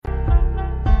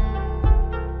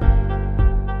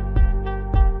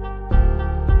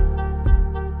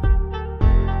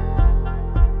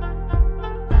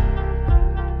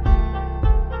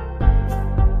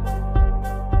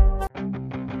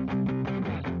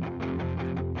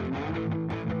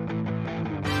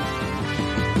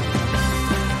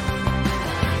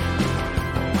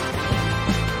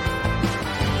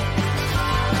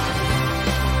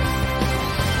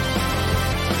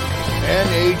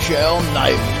NHL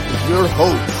Nightly with your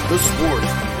host, the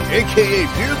sports, a.k.a.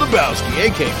 Peter Lebowski,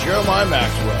 a.k.a. Jeremiah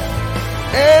Maxwell.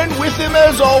 And with him,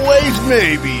 as always,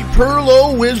 maybe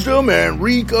Perlo Wisdom and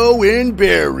Rico in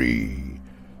Barry.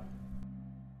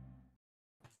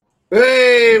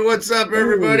 Hey, what's up,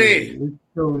 everybody?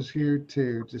 Rico's here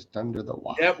too, just under the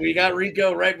wire. Yep, we got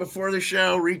Rico right before the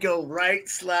show. Rico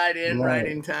slide in right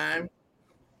in time.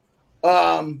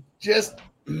 I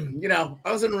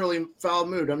was in a really foul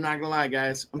mood. I'm not gonna lie,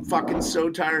 guys. I'm fucking so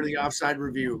tired of the offside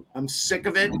review. I'm sick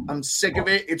of it.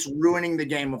 It's ruining the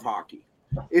game of hockey.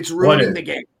 It's ruining the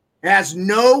game. It has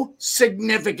no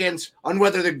significance on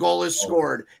whether the goal is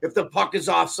scored if the puck is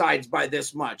offsides by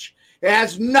this much. It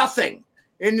has nothing.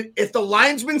 And if the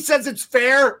linesman says it's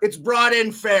fair, it's brought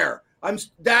in fair. I'm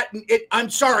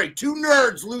sorry. Two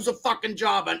nerds lose a fucking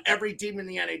job on every team in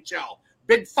the NHL.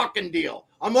 Big fucking deal.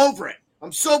 I'm over it.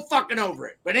 I'm so fucking over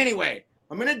it. But anyway,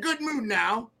 I'm in a good mood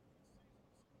now.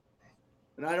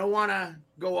 And I don't want to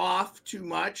go off too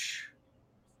much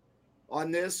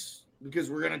on this because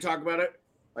we're going to talk about it.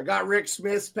 I got Rick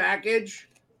Smith's package.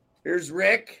 Here's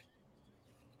Rick,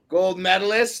 gold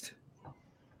medalist.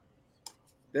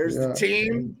 There's the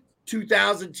team,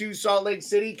 2002 Salt Lake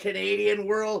City Canadian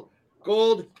World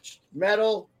Gold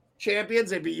Medal champions.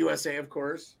 They beat USA, of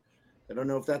course. I don't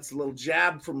know if that's a little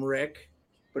jab from Rick,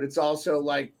 but it's also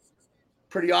like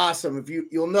pretty awesome. If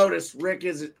you'll notice, Rick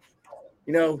is,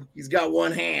 he's got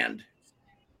one hand.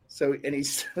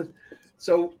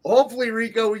 So hopefully,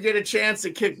 Rico, we get a chance to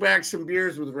kick back some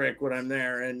beers with Rick when I'm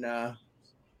there in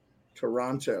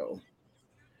Toronto.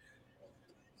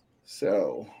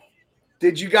 So,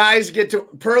 did you guys get to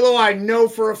Perlo? I know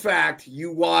for a fact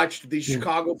you watched the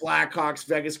Chicago Blackhawks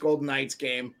Vegas Golden Knights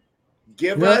game.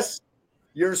 Give us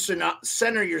your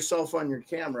center yourself on your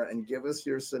camera and give us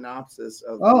your synopsis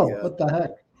of what the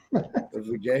heck of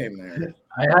the game there.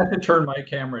 I had to turn my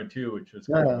camera too, which was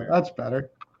kind of weird. That's better.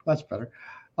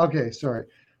 Okay, sorry.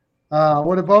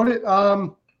 What about it?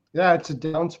 It's a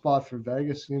down spot for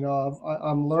Vegas.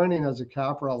 I'm learning as a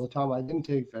capper all the time. I didn't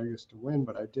take Vegas to win,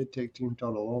 but I did take team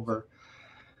total over.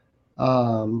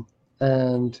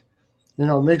 And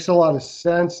it makes a lot of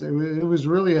sense. It was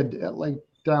really a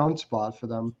down spot for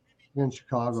them against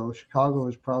Chicago. Chicago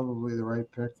is probably the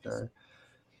right pick there.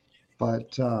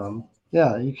 But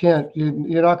you can't.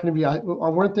 You're not going to be.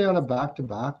 Weren't they on a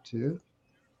back-to-back too?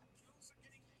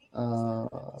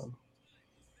 I'm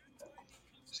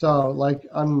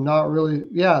not really.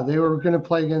 Yeah, they were going to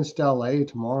play against LA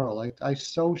tomorrow. I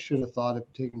so should have thought of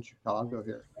taking Chicago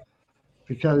here,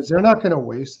 because they're not going to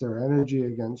waste their energy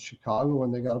against Chicago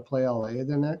when they got to play LA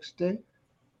the next day.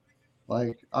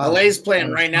 LA's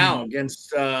playing right now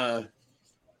against. They're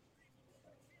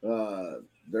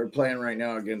playing right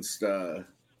now against. LA.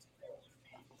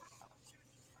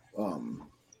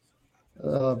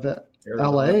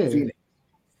 Phoenix.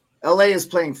 LA is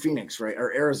playing Phoenix, right?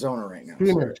 Or Arizona right now.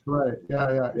 Phoenix, right.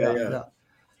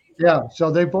 Yeah.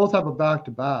 So they both have a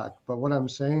back-to-back. But what I'm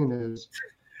saying is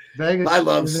Vegas isn't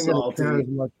going to care as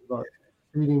much about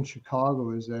beating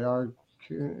Chicago as they are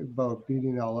about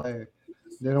beating LA.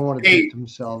 They don't want to beat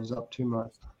themselves up too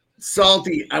much.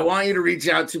 Salty, I want you to reach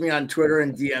out to me on Twitter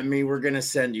and DM me. We're going to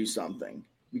send you something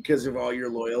because of all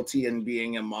your loyalty and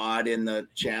being a mod in the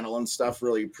channel and stuff.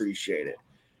 Really appreciate it.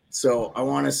 So I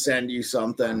want to send you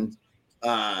something.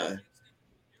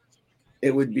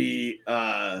 It would be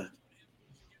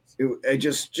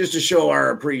just to show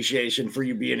our appreciation for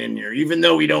you being in here. Even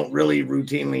though we don't really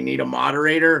routinely need a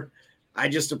moderator, I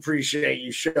just appreciate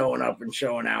you showing up and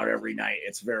showing out every night.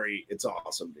 It's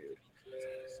awesome, dude.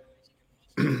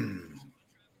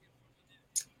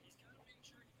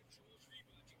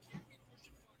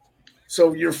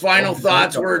 So your final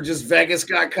thoughts were just Vegas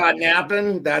got caught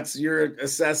napping? That's your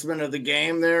assessment of the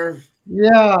game there?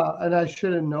 Yeah, and I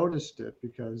should have noticed it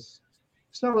because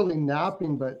it's not really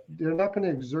napping, but they're not going to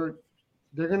exert.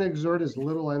 They're going to exert as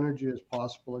little energy as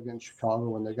possible against Chicago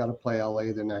when they got to play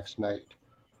LA the next night.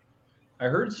 I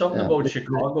heard something about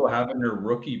Chicago having their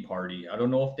rookie party. I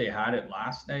don't know if they had it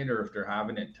last night or if they're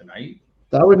having it tonight.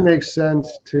 That would make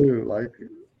sense too.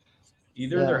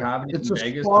 Either they're having it in Vegas.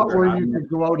 It's a spot where you could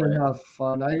go out and have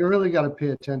fun. Now, you really got to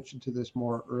pay attention to this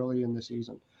more early in the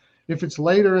season. If it's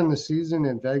later in the season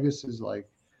and Vegas is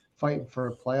fighting for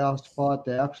a playoff spot,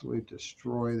 they absolutely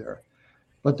destroy there.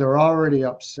 But they're already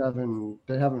up 7.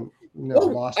 They haven't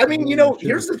lost. I mean,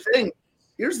 here's the thing.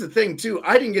 Here's the thing too.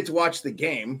 I didn't get to watch the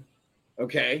game,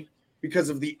 okay, because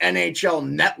of the NHL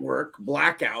Network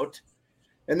blackout.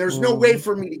 And there's no way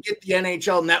for me to get the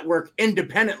NHL Network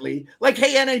independently.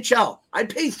 Hey, NHL, I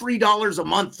pay $3 a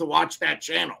month to watch that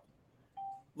channel.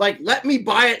 Let me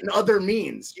buy it in other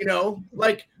means,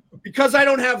 because I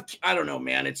don't know,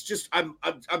 man. It's just I'm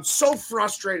so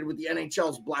frustrated with the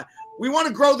NHL's black. We want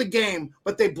to grow the game,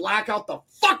 but they black out the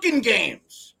fucking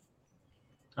games.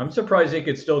 I'm surprised they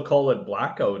could still call it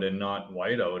blackout and not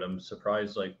whiteout. I'm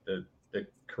surprised, like the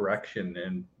correction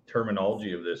and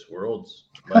terminology of this world's.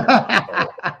 Yeah,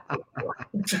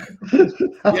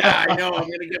 I know. I'm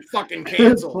gonna get fucking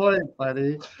canceled. Good point,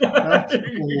 buddy. That's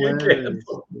hilarious.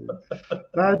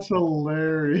 That's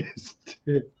hilarious.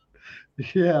 Dude.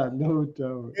 Yeah, no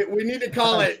doubt. We need to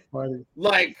call it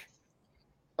like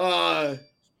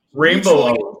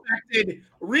Rainbow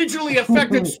regionally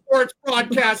affected sports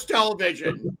broadcast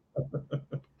television.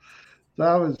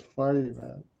 That was funny,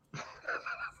 man.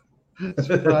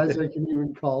 Surprised I can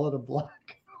even call it a blackout.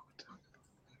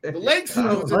 The Lakes.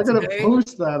 I'm gonna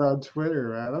post that on Twitter,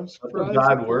 man. I'm surprised. That's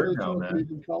a bad word now, man. You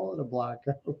can call it a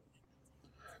blackout.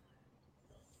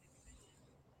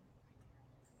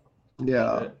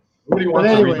 Yeah. What do you want?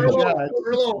 Anyway,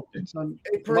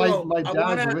 my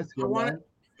dad's with you, man.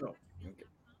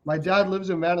 My dad lives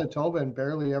in Manitoba and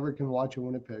barely ever can watch a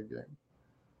Winnipeg game.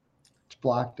 It's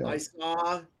blacked out.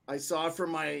 I saw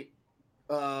from my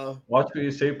watch what you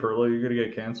say, Perlo. You're gonna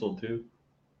get canceled too.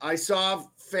 I saw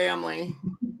family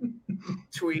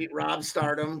tweet Rob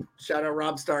Stardom. Shout out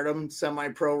Rob Stardom,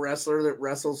 semi-pro wrestler that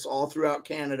wrestles all throughout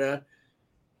Canada.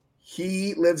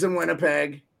 He lives in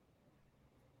Winnipeg.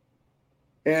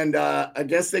 And I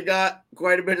guess they got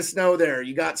quite a bit of snow there.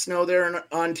 You got snow there in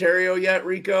Ontario yet,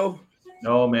 Rico?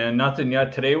 No, man, nothing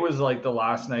yet. Today was like the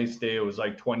last nice day. It was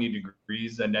like 20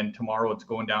 degrees, and then tomorrow it's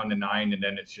going down to 9, and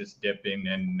then it's just dipping.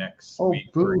 And next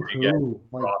week we're going to get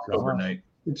frost overnight.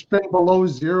 It's been below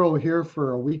zero here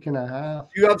for a week and a half.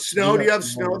 Do you have snow? Do you have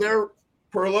snow there,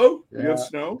 Perlo? Yeah, do you have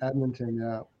snow? Edmonton,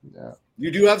 yeah.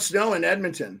 You do have snow in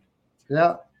Edmonton.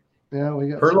 Yeah, we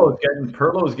got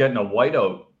Perlo's getting a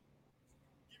whiteout.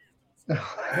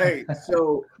 Hey,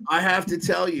 so I have to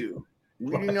tell you,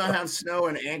 we do not have snow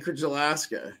in Anchorage,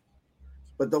 Alaska,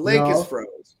 but the lake is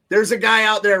froze. There's a guy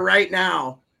out there right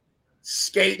now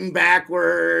skating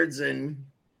backwards and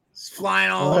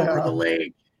flying all over the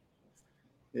lake.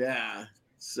 Yeah.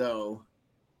 So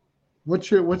what's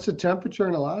the temperature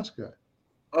in Alaska?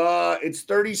 It's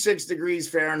 36 degrees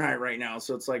Fahrenheit right now,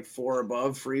 so it's like 4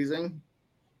 above freezing.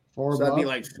 That'd be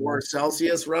like 4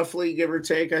 Celsius roughly, give or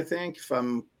take, I think, if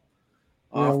I'm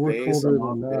off base. I'm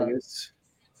off base.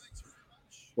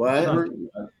 What?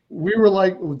 We were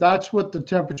like, that's what the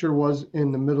temperature was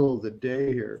in the middle of the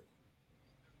day here.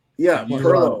 Yeah,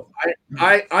 Perlo.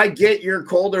 I get you're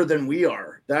colder than we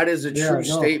are. That is a true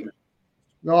statement.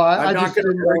 No, I just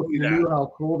didn't know if you knew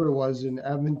how cold it was in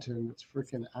Edmonton. It's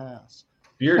freaking ass.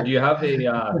 Beer, do you have a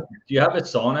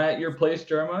sauna at your place,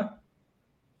 Jeremiah?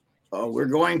 Oh, we're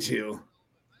going to.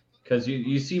 Because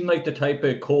you seem like the type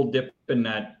of cold dip in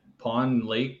that pond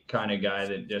lake kind of guy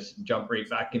that just jump right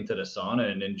back into the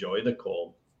sauna and enjoy the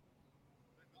cold.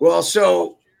 Well,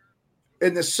 so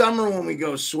in the summer when we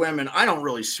go swimming, I don't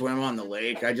really swim on the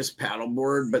lake. I just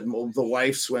paddleboard, but the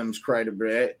wife swims quite a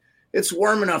bit. It's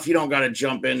warm enough. You don't got to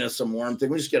jump into some warm thing.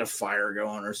 We just get a fire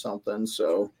going or something.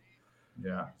 So,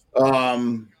 yeah.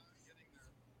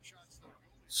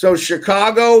 So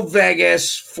Chicago,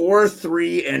 Vegas,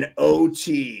 4-3 and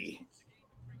OT.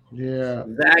 Yeah.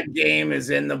 That game is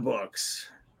in the books.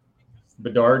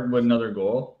 Bedard with another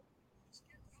goal.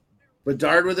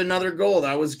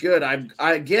 That was good.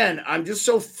 I'm just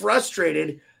so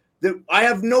frustrated that I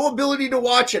have no ability to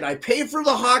watch it. I pay for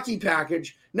the hockey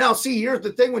package. Now, see, here's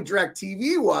the thing with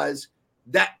DirecTV was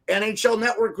that NHL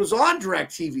Network was on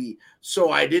DirecTV,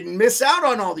 so I didn't miss out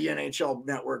on all the NHL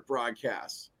Network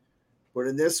broadcasts. But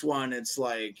in this one, it's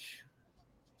like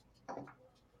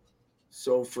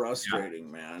so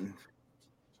frustrating, man.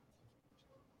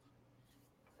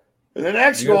 And the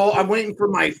next goal, I'm waiting for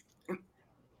my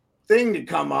thing to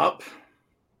come up.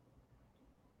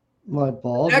 My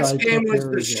ball. Next game was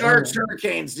the Sharks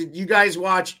Hurricanes. Did you guys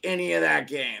watch any of that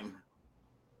game?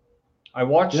 I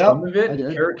watched some of it.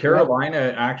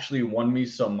 Carolina actually won me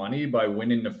some money by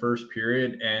winning the first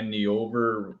period and the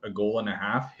over a goal and a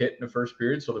half hit in the first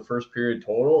period. So the first period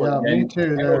total. Yeah, and me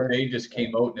too. They just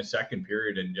came out in the second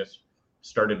period and just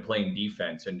started playing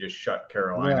defense and just shut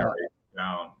Carolina right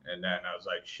down. And then I was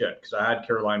like, shit, because I had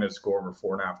Carolina score over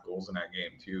 4.5 goals in that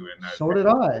game too. And so did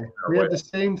I. We had the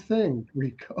same thing,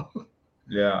 Rico.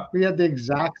 Yeah. We had the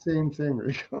exact same thing,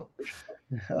 Rico.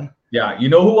 Yeah. You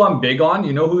know who I'm big on?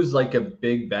 You know who's like a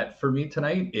big bet for me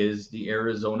tonight is the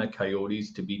Arizona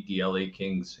Coyotes to beat the LA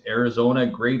Kings. Arizona,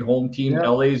 great home team. Yeah.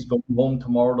 LA's going home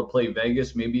tomorrow to play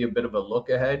Vegas, maybe a bit of a look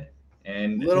ahead.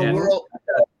 And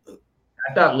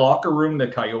at that locker room the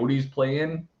Coyotes play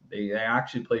in, they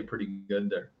actually play pretty good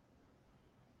there.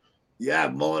 Yeah,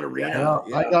 Mullet Arena.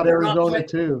 Yeah. I got Arizona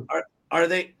too. Are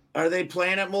they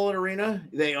playing at Mullet Arena?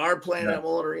 They are playing at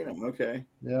Mullet Arena. Okay.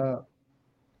 Yeah.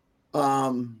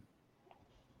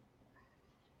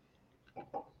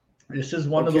 This is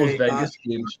one of those Vegas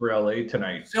games for LA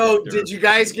tonight. So did you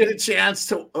guys get a chance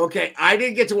to I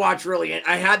didn't get to watch really.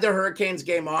 I had the Hurricanes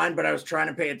game on, but I was trying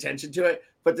to pay attention to it.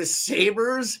 But the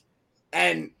Sabres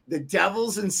and the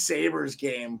Devils and Sabres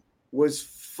game was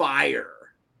fire.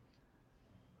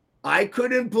 I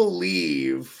couldn't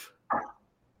believe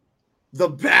the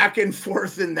back and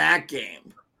forth in that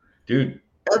game. Dude.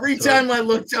 Every time I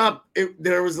looked up,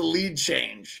 there was a lead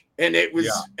change, and it was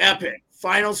epic.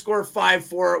 Final score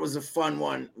 5-4. It was a fun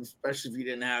one, especially if you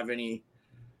didn't have any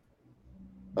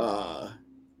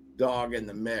dog in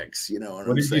the mix. You know what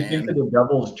I'm saying? What did you think of the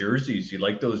Devils jerseys? You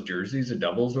like those jerseys the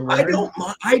Devils are wearing?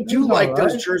 I do like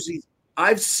those jerseys.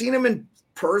 I've seen them in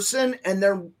person, and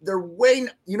they're way.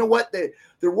 You know what?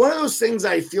 They're one of those things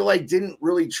I feel like didn't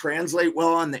really translate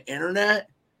well on the internet,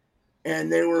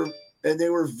 and they're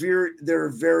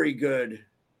very good.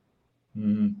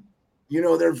 Mm-hmm. You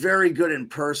know, they're very good in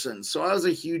person. So I'm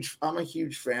a huge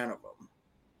fan of them.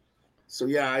 So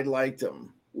yeah, I liked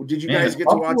them. Did you guys get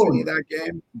to watch any of that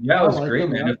game? Yeah, it was great,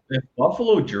 man. If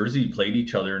Buffalo Jersey played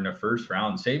each other in the first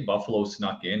round, say Buffalo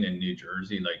snuck in New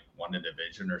Jersey, like won a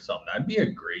division or something, that'd be a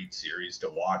great series to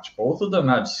watch. Both of them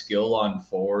have skill on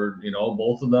forward. You know,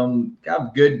 both of them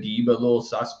have good D, but a little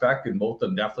suspect, and both of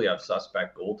them definitely have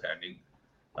suspect goaltending.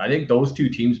 I think those two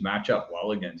teams match up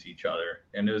well against each other.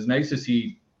 And it was nice to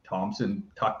see Thompson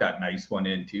tuck that nice one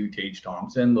in too. Tage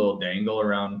Thompson, little dangle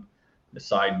around the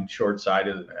side and short side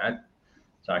of the net.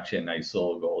 It's actually a nice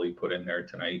little goal he put in there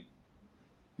tonight.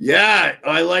 Yeah,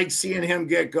 I like seeing him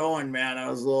get going, man.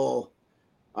 Eric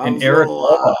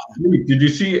Halla. Did you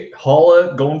see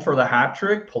Halla going for the hat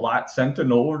trick? Palat sent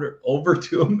an over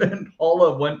to him, and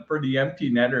Halla went for the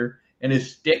empty netter, and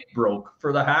his stick broke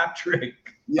for the hat trick.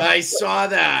 Yeah, I saw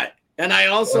that. And I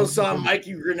also saw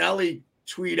Mikey Grinelli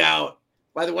tweet out,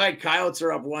 by the way, Coyotes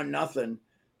are up 1-0.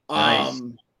 Nice.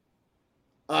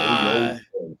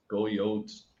 Go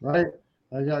Yotes. Right.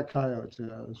 I got Coyotes.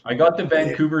 I got the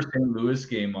Vancouver St. Louis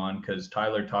game on because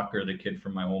Tyler Tucker, the kid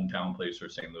from my hometown, plays for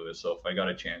St. Louis. So if I got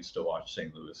a chance to watch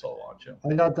St. Louis, I'll watch him.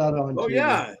 I got that on. Oh too,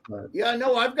 yeah, but... yeah.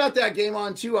 No, I've got that game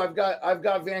on too. I've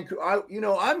got Vancouver.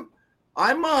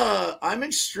 I'm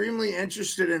extremely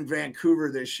interested in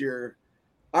Vancouver this year.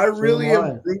 I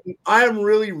am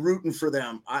really rooting for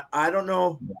them. I don't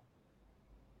know.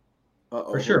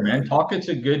 For sure, man. Tockett's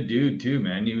a good dude too,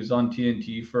 man. He was on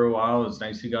TNT for a while. It was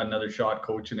nice he got another shot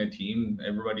coaching a team.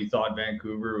 Everybody thought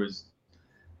Vancouver was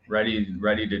ready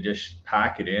to just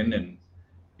pack it in, and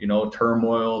you know,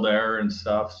 turmoil there and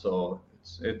stuff. So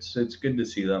it's good to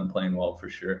see them playing well for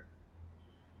sure.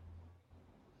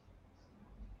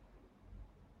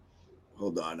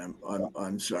 Hold on,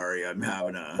 I'm sorry. I'm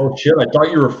having a. Oh shit! I thought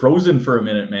you were frozen for a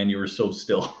minute, man. You were so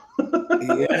still.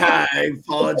 Yeah, I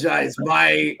apologize.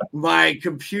 My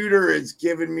computer is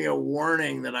giving me a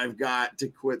warning that I've got to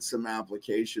quit some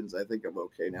applications. I think I'm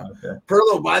okay now. Okay.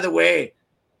 Perlo, by the way,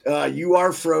 you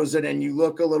are frozen and you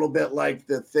look a little bit like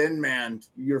the Thin Man.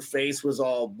 Your face was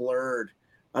all blurred.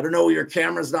 I don't know. Your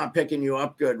camera's not picking you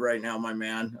up good right now, my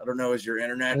man. I don't know. Is your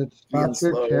internet? It's not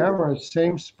good camera.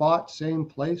 Same spot, same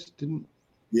place.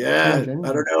 Yeah, I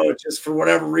don't know. Just for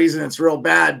whatever reason, it's real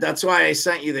bad. That's why I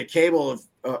sent you the cable.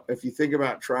 If you think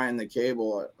about trying the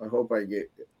cable, I hope I get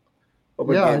it.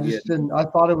 I just didn't. I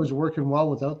thought it was working well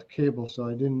without the cable, so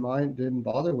I didn't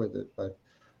bother with it. But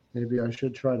maybe I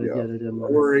should try to get it in there.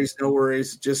 No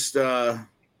worries. Just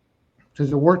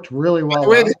because it worked really well. By the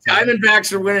way, the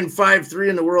Diamondbacks are winning 5-3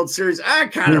 in the World Series. I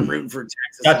kind of rooting for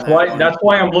Texas. That's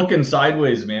why I'm looking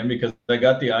sideways, man, because I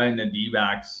got the eye on the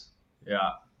D-backs.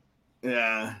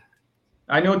 Yeah.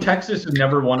 I know Texas has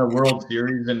never won a World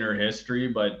Series in their history,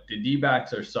 but the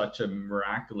D-backs are such a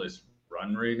miraculous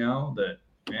run right now that,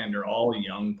 man, they're all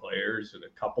young players and a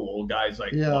couple old guys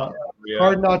like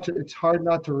it's hard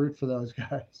not to root for those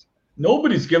guys.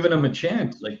 Nobody's giving them a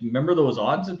chance. Like, remember those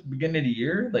odds at the beginning of the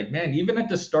year? Like, man, even at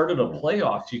the start of the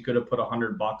playoffs, you could have put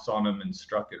 $100 on them and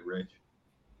struck it rich.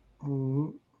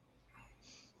 Mm-hmm.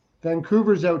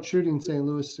 Vancouver's out shooting St.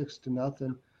 Louis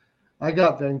 6-0. I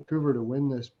got Vancouver to win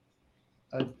this.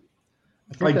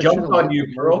 I jumped on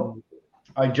you, bro.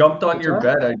 I jumped on your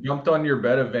bet. I jumped on your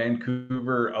bet of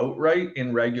Vancouver outright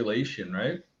in regulation,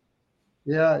 right?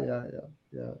 Yeah.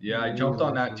 Yeah, I jumped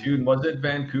on that too. And was it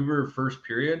Vancouver first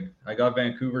period? I got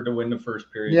Vancouver to win the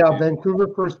first period. Yeah, too. Vancouver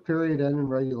first period and in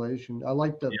regulation. I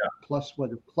like the plus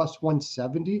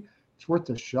 170. It's worth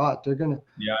a shot. They're gonna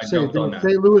I jumped on that.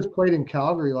 St. Louis played in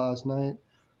Calgary last night.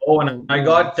 Oh, and I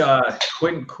got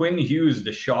Quinn Hughes,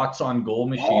 the shots on goal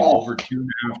machine, over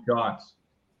 2.5 shots.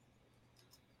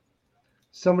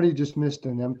 Somebody just missed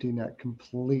an empty net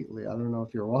completely. I don't know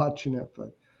if you're watching it,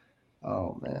 but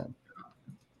oh man,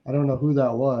 I don't know who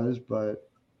that was, but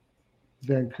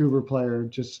Vancouver player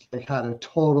just had a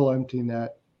total empty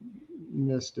net,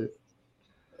 missed it.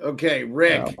 Okay,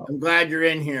 Rick, I'm glad you're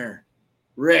in here.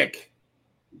 Rick,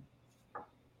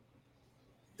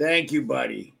 thank you,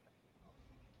 buddy.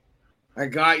 I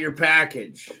got your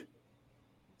package.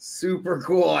 Super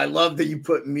cool. I love that you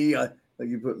put me on. Like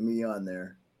you put me on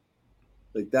there.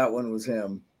 Like that one was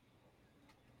him.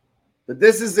 But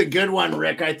this is a good one,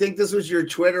 Rick. I think this was your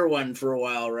Twitter one for a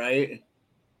while, right?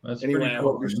 That's anyway, pretty I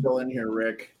cool. hope you're still in here,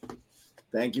 Rick.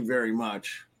 Thank you very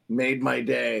much. Made my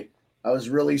day. I was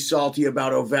really salty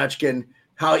about Ovechkin,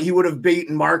 how he would have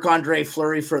beaten Marc-Andre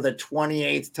Fleury for the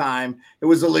 28th time. It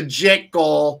was a legit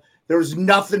goal. There was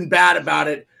nothing bad about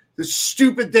it. The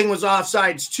stupid thing was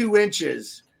offsides 2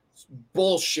 inches. It's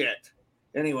bullshit.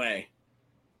 Anyway,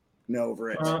 over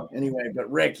it. Anyway,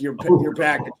 but Rick, your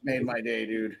package made my day,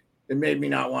 dude. It made me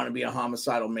not want to be a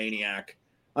homicidal maniac.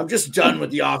 I'm just done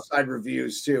with the offside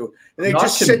reviews too. And they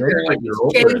just sit there like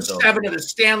game 7 of the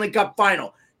Stanley Cup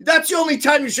final. That's the only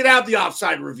time you should have the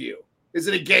offside review. Is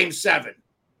it a game 7?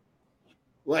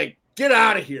 Like, get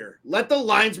out of here. Let the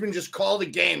linesman just call the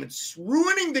game. It's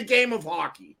ruining the game of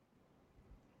hockey.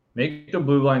 Make the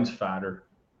blue lines fatter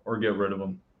or get rid of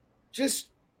them. Just,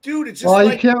 dude, it's just well,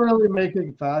 you can't really make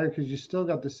it fatter because you still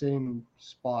got the same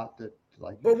spot that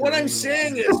like. But what I'm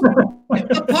saying is, if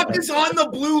the puck is on the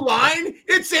blue line,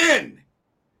 it's in.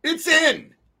 It's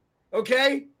in.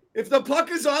 Okay? If the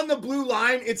puck is on the blue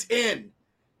line, it's in.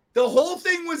 The whole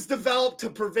thing was developed to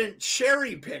prevent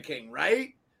cherry picking,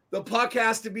 right? The puck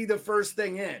has to be the first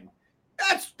thing in.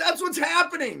 That's what's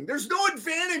happening. There's no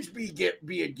advantage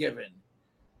being given.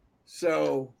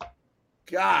 So,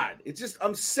 God, it's just,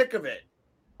 I'm sick of it.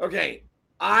 Okay,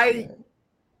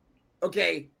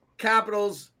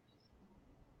 Capitals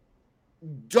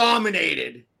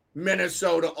dominated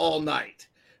Minnesota all night.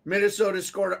 Minnesota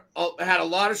had a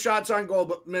lot of shots on goal,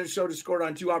 but Minnesota scored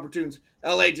on 2 opportunities.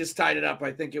 LA just tied it up.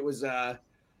 I think it was really?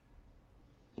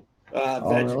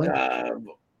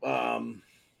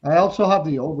 I also have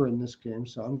the over in this game,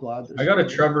 so I'm glad. I got a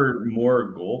Trevor Moore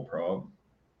goal prop.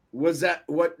 Was that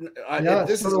what?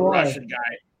 This is a Russian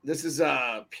guy. This is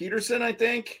Peterson, I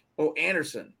think. Oh,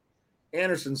 Anderson.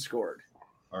 Anderson scored.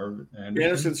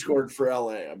 Anderson scored for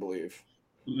LA, I believe.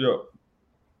 Yeah.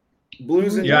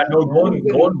 Blues and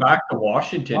going back to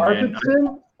Washington. Arvidsson?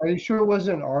 Man. Are you sure it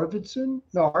wasn't Arvidsson?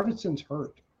 No, Arvidsson's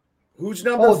hurt. Who's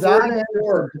number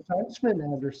 44? Defenseman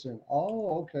Anderson.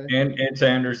 Oh, okay. And it's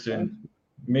Anderson.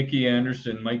 Mikey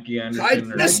Anderson, Mikey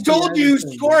Anderson. I just told you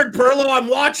scored, Perlo. I'm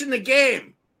watching the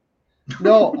game.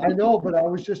 No, I know, but I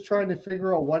was just trying to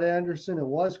figure out what Anderson it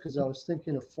was because I was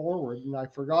thinking of forward, and I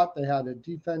forgot they had a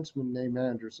defenseman named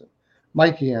Anderson.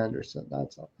 Mikey Anderson,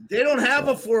 that's all. They don't have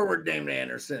a forward named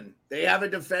Anderson. They have a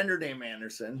defender named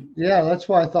Anderson. Yeah, that's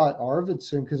why I thought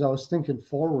Arvidsson because I was thinking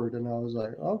forward, and I was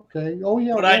like, okay. Oh,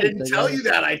 yeah. But I didn't tell you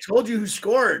that. I told you who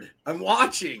scored. I'm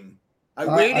watching. I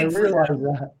waited for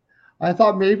that. I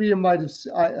thought maybe you might have.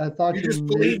 I thought you just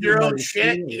believe your own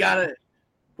shit. You got to.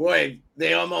 Boy,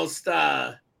 they almost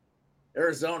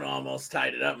Arizona almost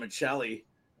tied it up. Michelli.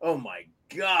 Oh my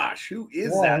gosh, who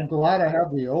is that? I'm glad I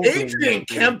have the over. Adrian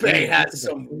Kempe had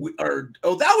some.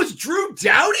 That was Drew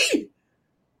Doughty.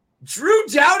 Drew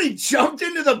Doughty jumped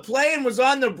into the play and was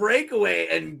on the breakaway,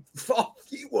 and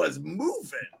he was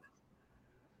moving.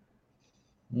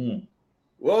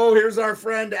 Whoa, here's our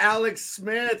friend Alex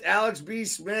Smith, Alex B.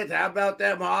 Smith. How about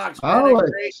them Hawks? Alex.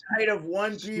 A great night of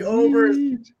 1P overs.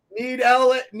 Need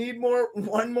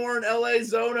one more in LA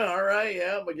Zona. All right,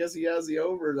 yeah, I guess he has the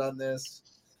overs on this.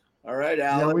 All right,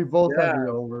 Alex. Yeah, we both have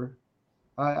the over.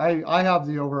 I have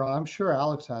the over. I'm sure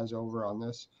Alex has over on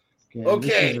this game.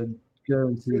 Okay. This is a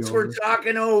guaranteed Since over. we're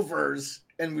talking overs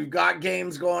and we've got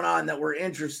games going on that we're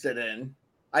interested in,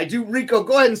 Rico,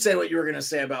 go ahead and say what you were going to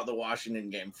say about the Washington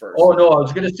game first. Oh, no, I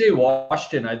was going to say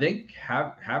Washington. I think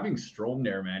having Strome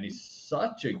there, man, he's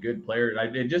such a good player.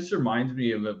 It just reminds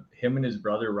me of him and his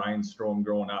brother, Ryan Strome,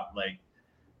 growing up. Like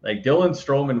Dylan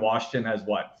Strome in Washington has,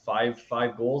 what,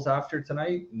 five goals after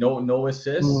tonight? No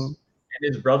assists. Mm-hmm.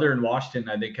 And his brother in Washington,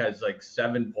 I think, has,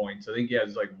 7 points. I think he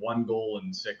has, 1 goal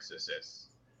and 6 assists.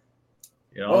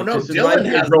 You know, Dylan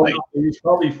has he's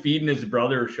probably feeding his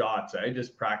brother shots,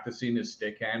 just practicing his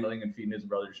stick handling and feeding his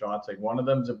brother shots. One of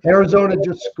them's Arizona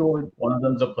just scored. One of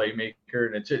them's a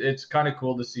playmaker, and it's kind of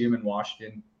cool to see him in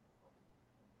Washington.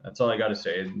 That's all I got to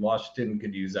say. Washington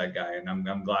could use that guy, and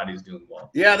I'm glad he's doing well.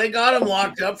 Yeah, they got him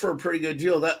locked up for a pretty good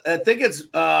deal. I think it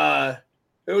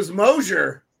was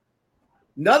Mosier,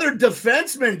 another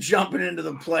defenseman jumping into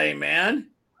the play, man.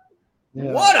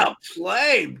 Yeah. What a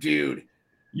play, dude.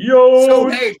 Yo. So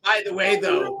hey, by the way,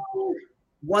 though,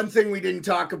 one thing we didn't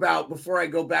talk about before I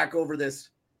go back over this,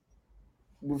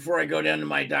 before I go down to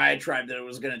my diatribe that I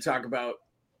was going to talk about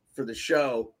for the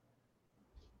show,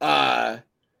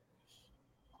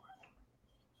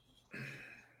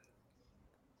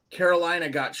 Carolina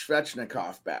got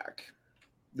Svechnikov back.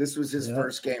 This was his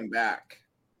first game back.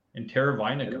 And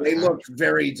Teravainen. They looked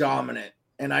very dominant.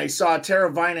 And I saw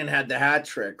Teravainen had the hat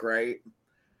trick, right?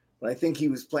 But I think he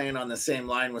was playing on the same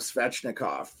line with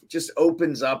Svechnikov. It just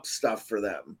opens up stuff for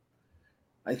them.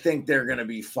 I think they're going to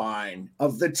be fine.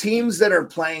 Of the teams that are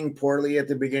playing poorly at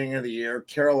the beginning of the year,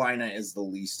 Carolina is the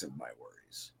least of my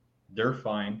worries. They're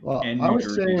fine. Well, and I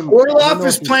was saying Orlov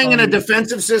is playing in a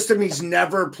defensive system he's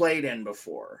never played in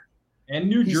before. And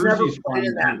New Jersey's never played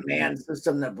in that man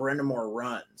system that Brind'Amour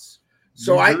runs.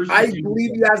 So I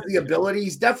believe he has the ability.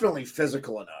 He's definitely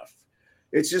physical enough.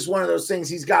 It's just one of those things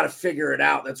he's got to figure it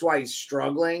out. That's why he's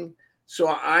struggling. So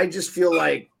I just feel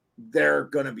like they're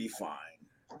going to be fine.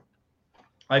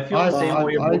 I feel the same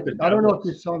way about the Devils. I don't know if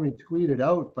you saw me tweet it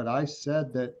out, but I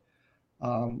said that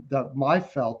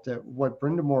felt that what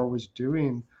Brind'Amour was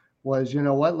doing was, you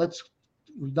know what, let's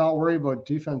not worry about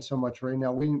defense so much right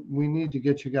now. We need to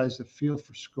get you guys the feel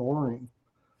for scoring.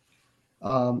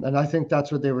 And I think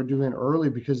that's what they were doing early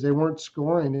because they weren't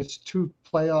scoring. It's 2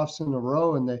 playoffs in a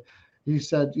row. And he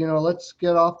said, you know, let's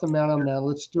get off the man-on-man.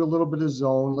 Let's do a little bit of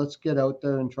zone. Let's get out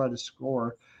there and try to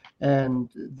score. And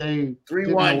they 3-1.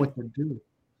 Didn't know what to do.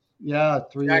 Yeah,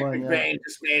 3-1. Jack McBain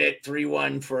just made it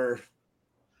 3-1 for.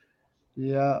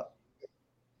 Yeah.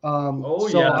 Off a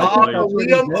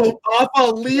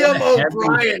Liam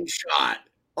O'Brien shot.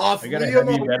 Off Liam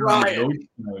O'Brien.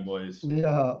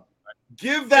 Yeah.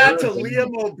 Give that to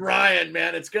Liam O'Brien,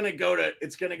 man. It's gonna go to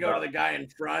the guy in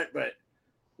front, but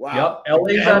wow. Yep.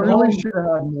 LA's at home. Should have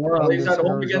had more. LA's at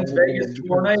home against Vegas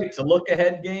tomorrow night. It's a look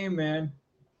ahead game, man.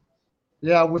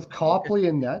 Yeah, with Copley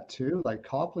in net too. Like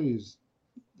Copley's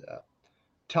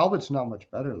Talbot's not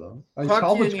much better though.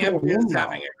 Talbot's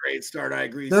having a great start. I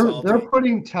agree. They're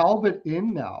putting Talbot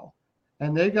in now,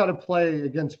 and they got to play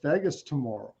against Vegas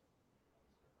tomorrow.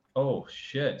 Oh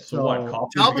shit! So what?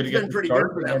 Talbot's been pretty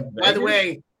good for them. By the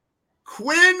way,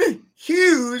 Quinn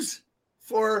Hughes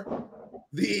for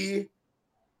the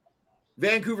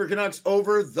Vancouver Canucks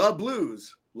over the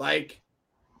Blues. Like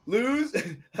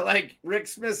Rick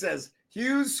Smith says,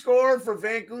 Hughes scored for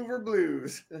Vancouver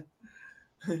Blues.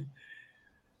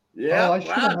 Yeah,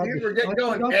 wow, dude, we're getting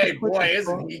going. Hey, boy,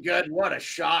 isn't he good? What a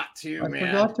shot, too,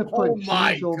 man. Oh,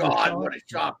 my God, what a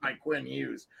shot by Quinn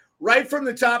Hughes. Right from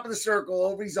the top of the circle,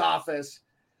 over his office,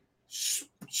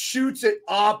 shoots it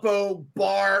oppo,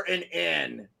 bar, and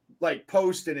in. Like,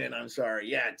 posted in, I'm sorry.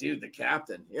 Yeah, dude, the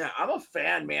captain. Yeah, I'm a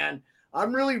fan, man.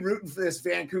 I'm really rooting for this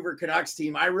Vancouver Canucks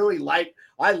team. I like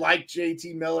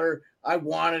JT Miller. I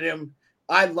wanted him.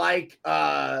 I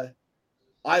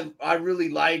really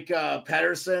like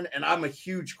Pettersson, and I'm a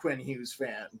huge Quinn Hughes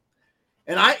fan.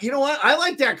 And you know what? I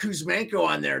like that Kuzmenko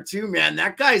on there too, man.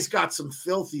 That guy's got some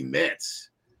filthy mitts.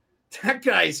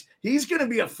 He's going to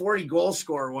be a 40 goal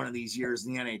scorer one of these years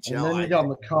in the NHL. And then you got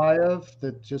Mikheyev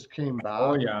that just came back.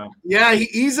 Oh yeah, yeah.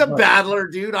 He's a battler,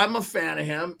 dude. I'm a fan of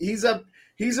him. He's a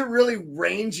really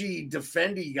rangy,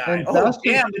 defendy guy. And oh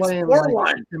damn! It's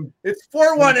 4-1. It's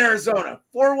 4-1 Arizona.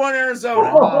 4-1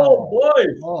 Arizona. Oh boy!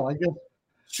 Oh, I guess.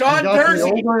 Sean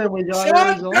Dursey,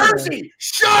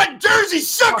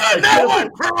 suck on that one,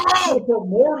 bro. Put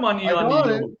more money on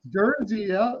it.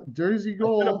 Jersey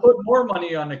goal. I put more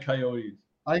money on the Coyotes.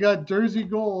 I got Jersey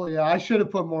goal. Yeah, I should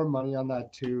have put more money on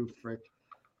that too. Frick.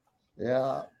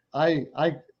 Yeah,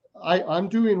 I'm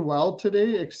doing well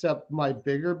today, except my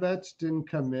bigger bets didn't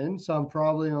come in, so I'm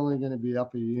probably only going to be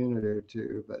up a unit or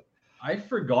two. But I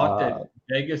forgot that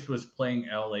Vegas was playing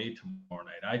LA tomorrow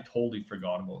night. I totally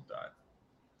forgot about that.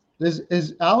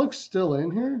 Is Alex still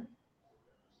in here?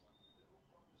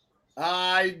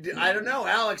 I don't know,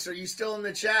 Alex. Are you still in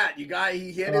the chat? He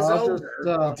hit his over.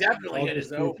 He definitely hit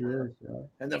his over.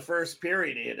 In the first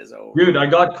period, he hit his over. Dude, I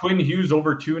got Quinn Hughes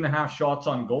over 2.5 shots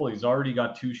on goal. He's already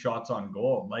got 2 shots on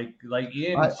goal. Like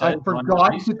Ian said, I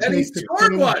forgot to take the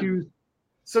Quinn Hughes.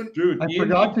 So, dude, I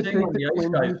forgot to take the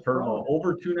Quinn Hughes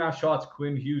over 2.5 shots.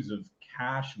 Quinn Hughes of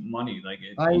cash money.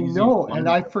 I know, and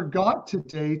I forgot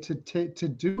today to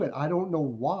do it. I don't know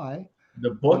why.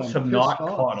 The books have not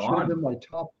caught on. Should have been my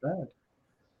top bet.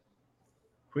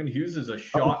 Quinn Hughes is a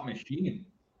shot machine.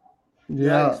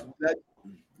 Yeah.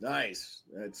 Nice.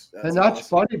 That's awesome.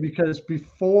 funny because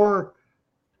before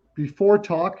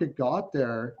Tocchet got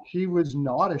there, he was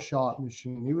not a shot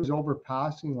machine. He was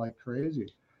overpassing like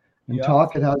crazy. And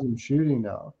Tocchet has him shooting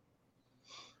now.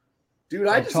 Dude,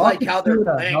 I just like how they're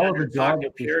playing under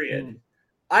Tocchet, period.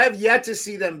 I have yet to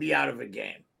see them be out of a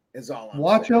game, is all I'm saying.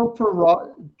 Watch out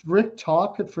for Rick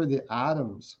Tocchet for the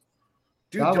Adams.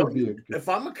 Dude, that would be if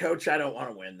I'm a coach, I don't want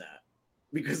to win that.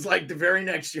 Because, like, the very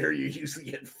next year, you usually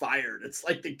get fired. It's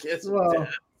like the kiss of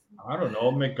death. I don't know.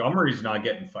 Montgomery's not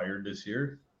getting fired this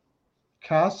year.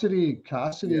 Cassidy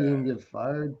didn't get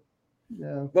fired.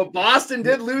 Yeah. But Boston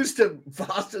did lose to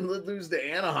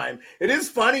Anaheim. It is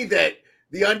funny that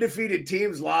the undefeated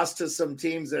teams lost to some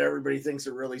teams that everybody thinks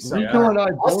are really suck.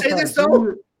 I'll say this,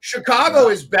 though. Chicago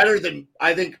is better than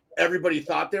I think everybody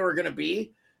thought they were going to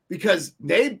be because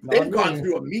they've gone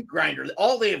through a meat grinder.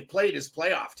 All they have played is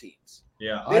playoff teams.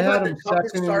 Yeah, I had them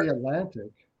second in the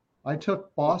Atlantic. I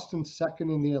took Boston second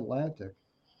in the Atlantic.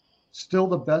 Still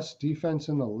the best defense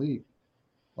in the league.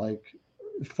 Like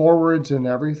forwards and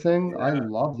everything. Yeah. I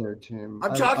love their team.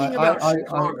 I'm talking about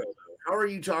Chicago. How are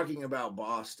you talking about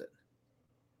Boston?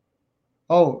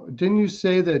 Oh, didn't you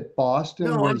say that Boston?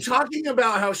 No, I'm talking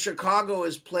about how Chicago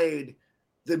has played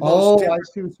the most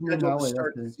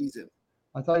start of the season.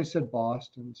 I thought you said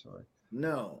Boston. Sorry.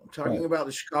 No, I'm talking about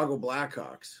the Chicago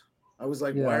Blackhawks. I was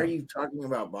like, why are you talking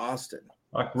about Boston?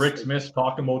 Like Rick Smith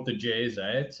talking about the Jays,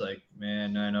 eh? It's like,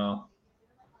 man, I know.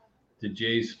 The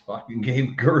Jays fucking gave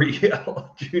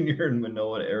Gurriel Jr. and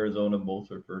Manoah to Arizona,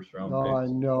 both are first-round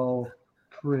picks. I know.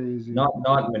 Crazy. Not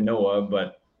Manoah,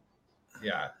 but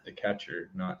yeah, the catcher,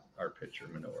 not our pitcher,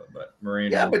 Manoah, but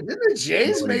Moreno. Yeah, but then the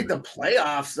Jays made the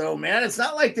playoffs, though, man. It's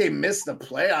not like they missed the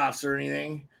playoffs or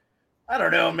anything. I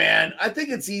don't know, man. I think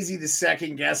it's easy to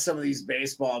second-guess some of these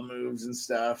baseball moves and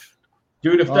stuff.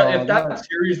 Dude, if that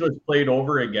series was played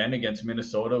over again against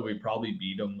Minnesota, we'd probably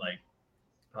beat them like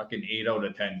fucking 8 out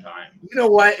of 10 times. You know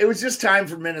what? It was just time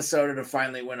for Minnesota to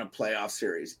finally win a playoff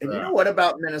series. And you know what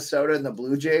about Minnesota and the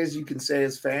Blue Jays? You can say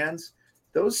as fans,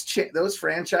 those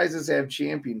franchises have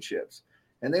championships,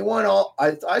 and they won all.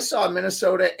 I saw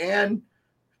Minnesota and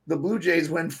the Blue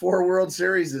Jays win 4 World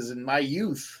Series in my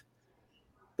youth.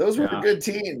 Those were good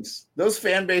teams. Those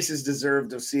fan bases deserve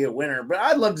to see a winner. But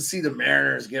I'd love to see the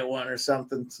Mariners get one or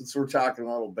something since we're talking a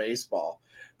little baseball.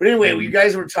 But anyway, you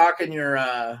guys were talking your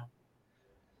I'd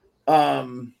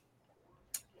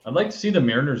like to see the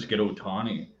Mariners get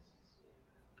Ohtani.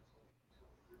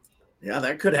 Yeah,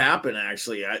 that could happen,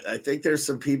 actually. I think there's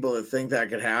some people that think that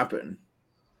could happen.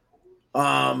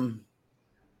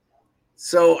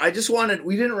 So I just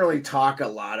we didn't really talk a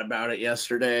lot about it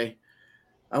yesterday.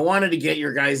 I wanted to get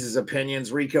your guys'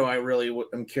 opinions. Rico, I really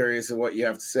am curious of what you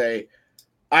have to say.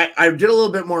 I did a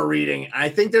little bit more reading. I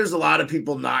think there's a lot of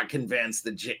people not convinced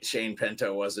that Shane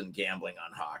Pinto wasn't gambling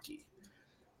on hockey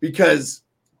because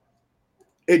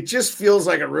it just feels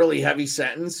like a really heavy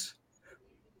sentence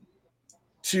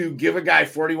to give a guy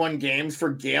 41 games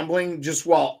for gambling just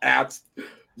while at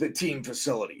the team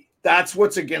facility. That's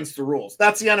what's against the rules.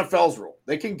 That's the NFL's rule.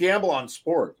 They can gamble on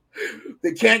sport.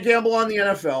 They can't gamble on the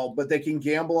NFL, but they can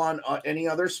gamble on any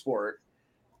other sport.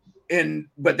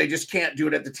 But they just can't do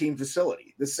it at the team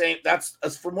facility. That's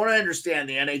from what I understand,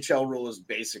 the NHL rule is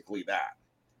basically that.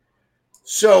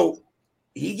 So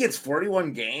he gets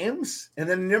 41 games. And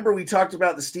then remember, we talked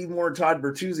about the Steve Moore, Todd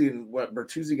Bertuzzi, and what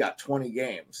Bertuzzi got 20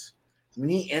 games. I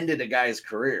mean, he ended a guy's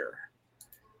career.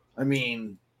 I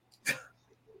mean,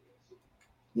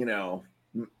 you know,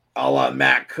 a la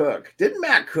Matt Cook. Didn't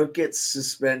Matt Cook get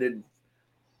suspended?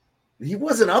 He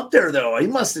wasn't up there, though. He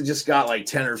must have just got like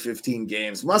 10 or 15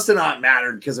 games. Must have not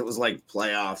mattered because it was like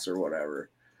playoffs or whatever.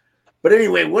 But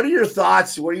anyway, what are your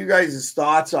thoughts? What are you guys'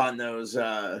 thoughts on those,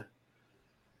 on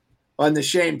the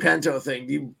Shane Pinto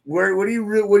thing? What do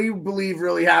you believe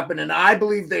really happened? And I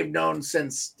believe they've known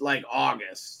since like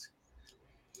August.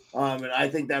 And I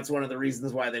think that's one of the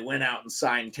reasons why they went out and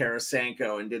signed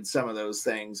Tarasenko and did some of those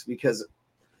things, because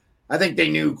I think they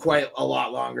knew quite a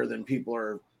lot longer than people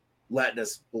are letting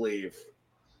us believe.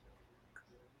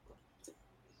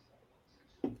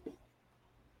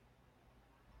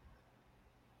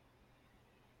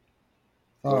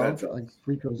 Like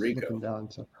Rico's looking down.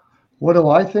 So, what do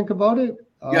I think about it?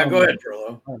 Yeah, go ahead,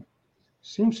 Perlo.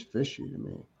 Seems fishy to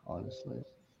me, honestly.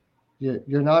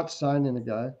 You're not signing a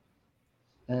guy,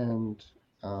 and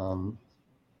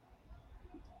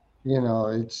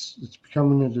it's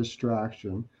becoming a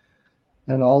distraction.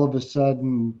 And all of a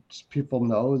sudden, people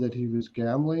know that he was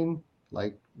gambling.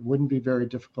 Like, wouldn't be very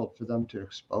difficult for them to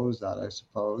expose that, I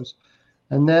suppose.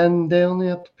 And then they only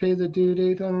have to pay the dude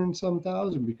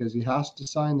 $800,000 because he has to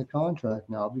sign the contract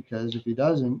now. Because if he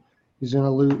doesn't, He's going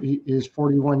to lose. His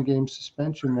 41 game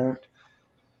suspension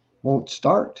won't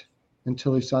start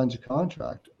until he signs a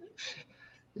contract.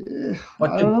 I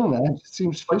don't know, man. It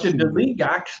seems but fishy. did the league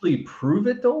actually prove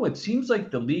it, though? It seems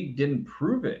like the league didn't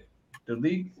prove it. The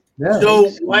league. Yeah. So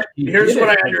what? Here's what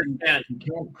I understand. You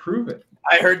can't prove it.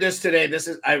 I heard this today. This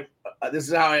is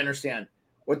how I understand.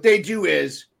 What they do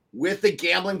is with the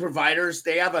gambling providers,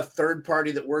 they have a third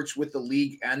party that works with the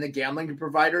league and the gambling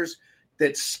providers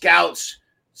that scouts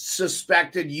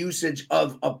suspected usage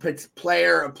of a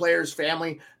player's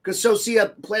family. Because a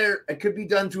player, it could be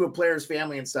done to a player's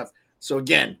family and stuff. So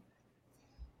again,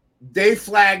 they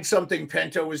flagged something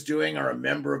Pinto was doing or a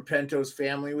member of Pinto's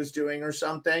family was doing or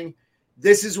something.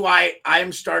 This is why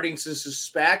I'm starting to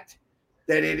suspect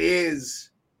that it is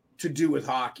to do with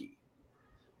hockey.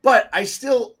 But I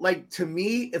still, to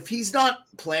me, if he's not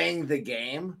playing the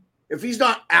game, if he's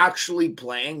not actually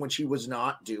playing, which he was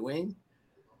not doing,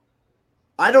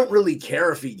 I don't really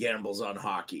care if he gambles on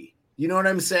hockey. You know what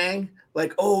I'm saying?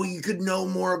 You could know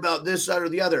more about this side or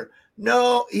the other.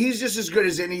 No, he's just as good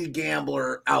as any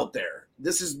gambler out there.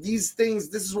 This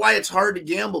is why it's hard to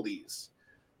gamble these.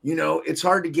 It's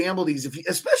hard to gamble these,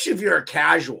 especially if you're a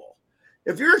casual.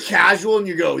 If you're a casual and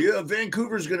you go,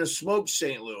 Vancouver's going to smoke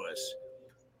St. Louis.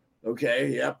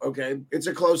 Okay, yep, okay. It's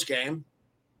a close game.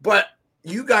 But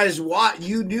you guys,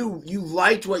 you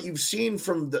liked what you've seen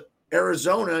from the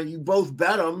Arizona. You both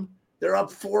bet them. They're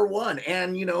up 4-1.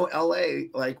 And,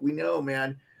 LA, we know,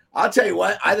 man. I'll tell you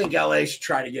what, I think LA should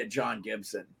try to get John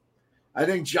Gibson. I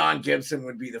think John Gibson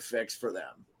would be the fix for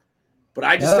them. But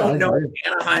I just don't know if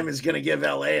Anaheim is going to give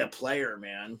LA a player,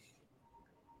 man.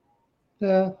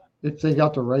 Yeah, if they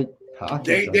got the right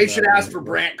package. They should ask for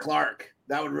Brant Clark.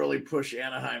 That would really push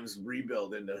Anaheim's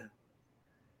rebuild into.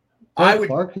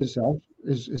 Clark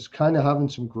is kind of having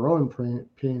some growing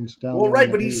pains down. Well,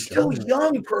 right, but he's still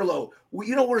young, Perlo.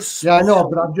 We're spoiled. Yeah, I know,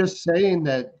 but I'm just saying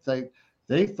that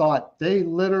they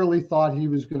literally thought he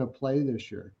was going to play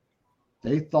this year.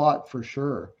 They thought for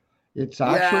sure. It's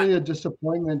actually a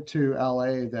disappointment to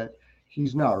LA that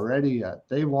he's not ready yet.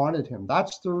 They wanted him.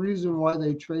 That's the reason why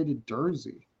they traded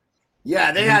Jersey.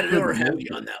 Yeah, they were heavy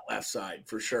on that left side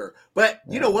for sure. But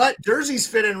you know what? Jersey's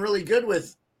fit in really good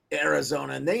with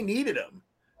Arizona, and they needed him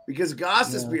because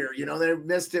Gostisbehere, they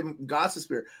missed him.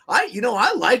 Gostisbehere.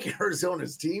 I like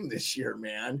Arizona's team this year,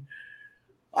 man.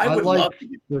 I would love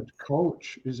the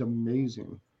coach is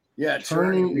amazing. Yeah,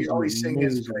 Turning. We always sing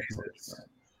his praises.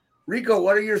 Rico,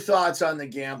 what are your thoughts on the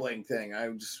gambling thing? I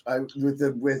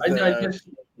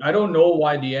don't know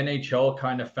why the NHL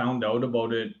kind of found out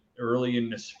about it early in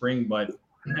the spring, but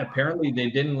apparently they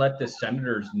didn't let the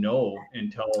Senators know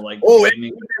until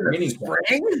in the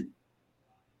spring.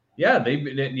 Yeah, the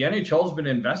NHL's been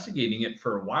investigating it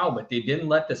for a while, but they didn't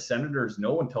let the Senators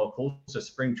know until close to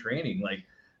spring training.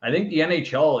 I think the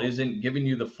NHL isn't giving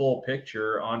you the full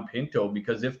picture on Pinto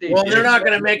because if they they're not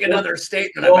going to make another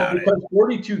statement about it. Because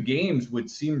 42 games would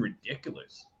seem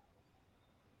ridiculous.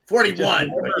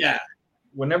 41, but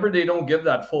whenever they don't give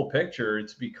that full picture,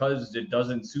 it's because it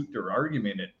doesn't suit their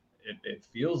argument. It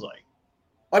feels like.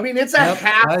 I mean, it's a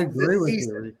half. I agree with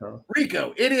season. you, Rico.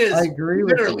 Rico, it is. I agree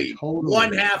literally with you, totally.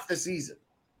 one half the season.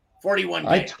 41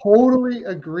 games. I totally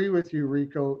agree with you,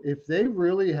 Rico. If they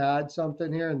really had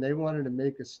something here and they wanted to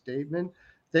make a statement,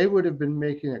 they would have been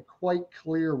making it quite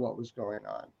clear what was going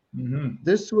on. Mm-hmm.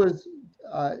 This was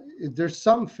there's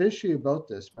something fishy about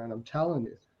this, man. I'm telling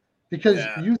you. Because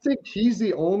you think he's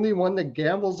the only one that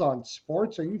gambles on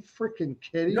sports? Are you freaking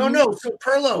kidding me? No. So,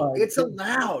 Perlo, it's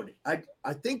allowed.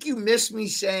 I think you missed me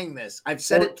saying this. I've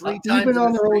said it 3 times. Even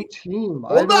on their own team.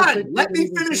 Hold on. Let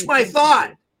me finish my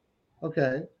thought.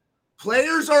 Okay.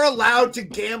 Players are allowed to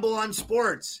gamble on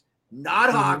sports, not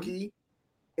hockey.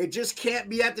 It just can't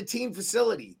be at the team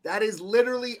facility. That is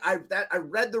literally I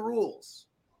read the rules.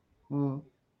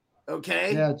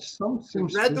 Okay? Yeah, it's something.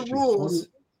 Read the rules,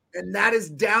 and that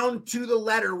is down to the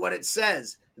letter what it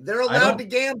says. They're allowed to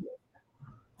gamble.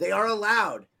 They are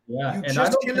allowed. Yeah, you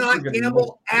just cannot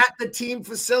gamble at the team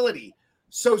facility.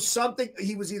 So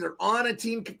he was either on a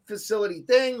team facility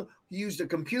thing, he used a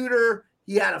computer,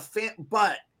 he had a fan,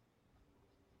 but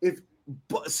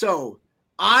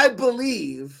I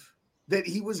believe that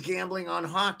he was gambling on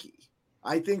hockey.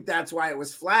 I think that's why it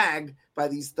was flagged by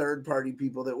these third-party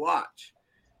people that watch.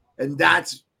 And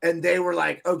they were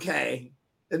like, okay.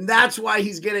 And that's why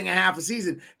he's getting a half a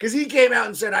season. Because he came out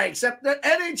and said, I accept that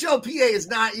NHLPA is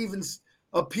not even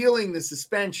appealing the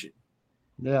suspension.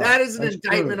 Yeah, that is an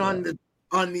indictment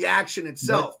on the action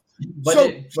itself.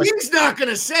 But he's not going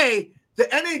to say the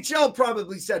NHL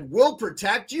probably said, we'll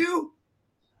protect you,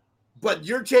 but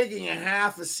you're taking a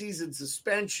half a season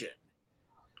suspension.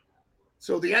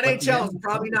 So the NHL is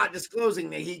probably not disclosing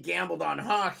that he gambled on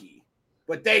hockey,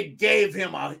 but they gave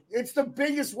him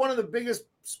it's one of the biggest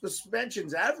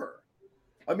suspensions ever.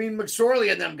 I mean,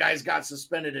 McSorley and them guys got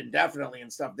suspended indefinitely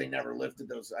and stuff. They never lifted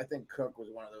those. I think Cook was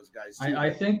one of those guys too.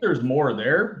 I think there's more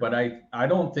there, but I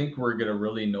don't think we're going to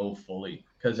really know fully,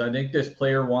 because I think this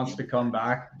player wants to come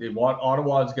back.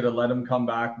 Ottawa's going to let him come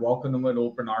back, welcome him with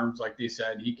open arms, like they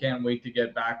said. He can't wait to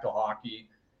get back to hockey.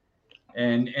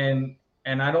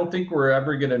 And I don't think we're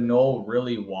ever going to know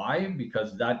really why,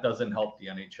 because that doesn't help the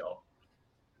NHL.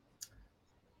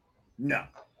 No.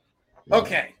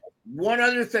 Okay. One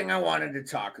other thing I wanted to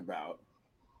talk about,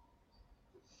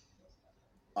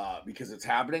 because it's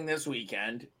happening this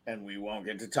weekend, and we won't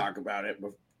get to talk about it.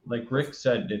 Like Rick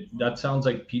said, that sounds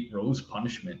like Pete Rose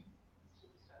punishment.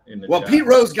 Well, Pete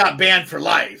Rose got banned for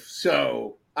life,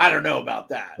 so I don't know about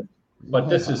that. But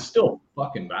this is still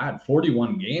fucking bad.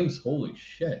 41 games, holy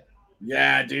shit.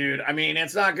 Yeah, dude. I mean,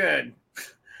 it's not good.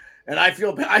 And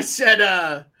I said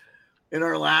in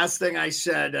our last thing, I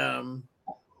said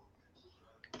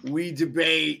we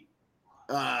debate.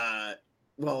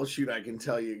 Well, shoot, I can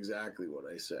tell you exactly what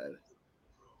I said.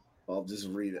 I'll just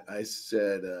read it. I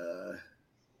said,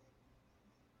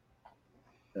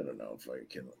 I don't know if I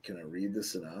can I read the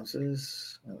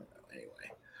synopsis? I don't know.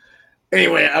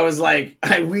 Anyway, I was like,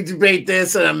 we debate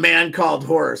this and A Man Called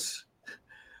Horse,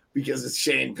 because it's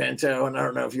Shane Pinto. And I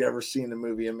don't know if you ever seen the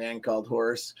movie A Man Called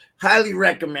Horse. Highly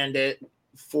recommend it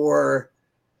for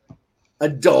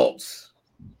adults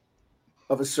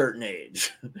of a certain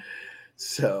age.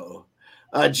 So,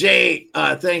 Jay,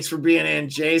 thanks for being in.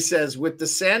 Jay says, with the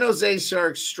San Jose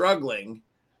Sharks struggling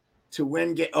to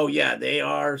win oh yeah, they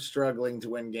are struggling to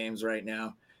win games right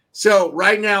now. So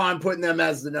right now I'm putting them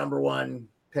as the number one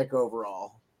pick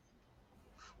overall.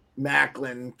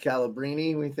 Macklin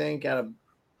Calabrini, we think, out of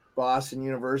Boston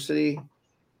University.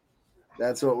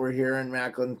 That's what we're hearing.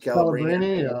 Macklin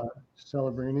Calabrini.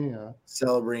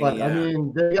 Celebrini. But I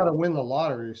mean, they got to win the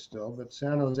lottery still. But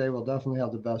San Jose will definitely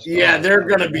have the best. Yeah, they're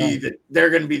going to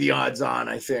be the odds on,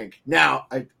 I think. Now,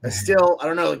 I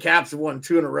don't know. The Caps have won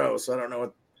 2 in a row, so I don't know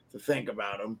what to think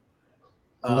about them.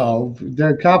 No,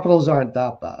 their Capitals aren't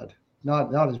that bad.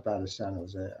 Not as bad as San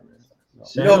Jose. I mean,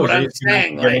 no, but I'm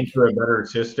saying, get into a better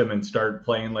system and start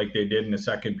playing like they did in the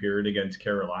second period against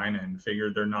Carolina, and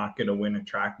figure they're not going to win a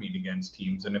track meet against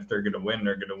teams. And if they're going to win,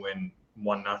 they're going to win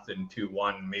 1-0,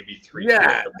 2-1, maybe 3.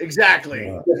 Yeah, exactly.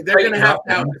 Yeah. They're going to have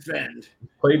to out-defend.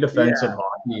 Play defensive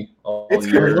hockey all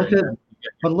year.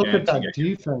 Look at that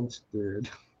defense, dude.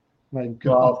 My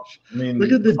gosh. I mean,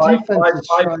 look at the defense.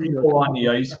 Five people on the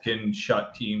ice can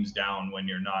shut teams down when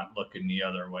you're not looking the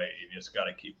other way. You just got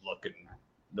to keep looking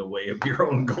the way of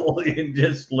your own goalie and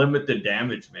just limit the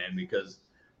damage, man, because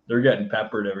they're getting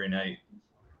peppered every night.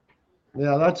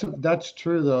 Yeah, that's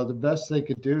true, though. The best they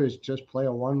could do is just play a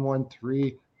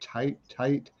 1-1-3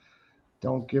 tight.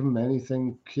 Don't give them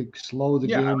anything. Slow the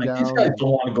game down. These guys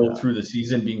don't want to go through the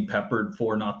season being peppered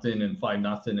 4-0 and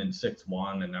 5-0 and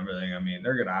 6-1 and everything. I mean,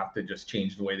 they're going to have to just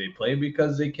change the way they play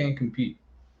because they can't compete.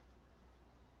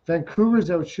 Vancouver's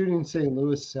out shooting St.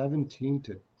 Louis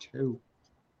 17-2.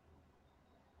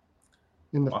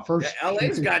 In the first,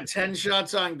 LA's got 10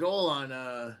 shots on goal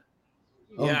on.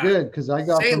 Good, because I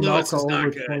got St. Louis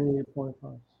over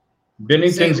 28.5.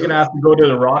 Binnington's going to have to go to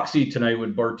the Roxy tonight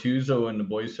with Bortuzzo, and the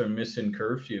boys are missing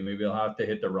curfew. Maybe I'll have to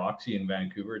hit the Roxy in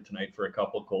Vancouver tonight for a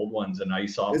couple cold ones and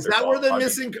ice off. Is that where the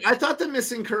missing? I thought the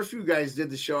missing curfew guys did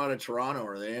the show out of Toronto.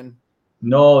 Are they in?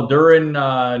 No, they're in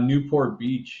Newport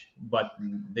Beach, but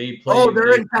they play. Oh,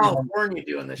 they're in California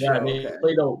doing the show. Yeah, they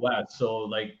played out west. So,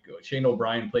 like, Shane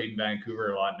O'Brien played in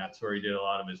Vancouver a lot, and that's where he did a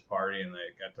lot of his partying.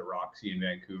 Like at the Roxy in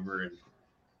Vancouver,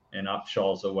 and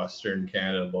Upshaw's a Western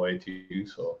Canada boy too.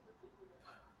 So.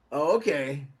 Oh,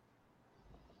 okay.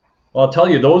 Well, I'll tell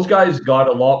you, those guys got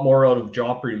a lot more out of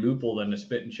Joffrey Lupul than the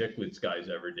Spit and Chicklets guys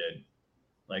ever did.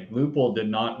 Like, Lupul did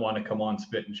not want to come on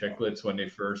Spit and Chicklets when they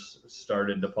first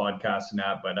started the podcast and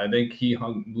that, but I think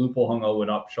Lupul hung out with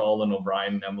Upshaw and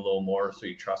O'Brien and them a little more, so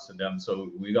he trusted them.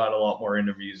 So we got a lot more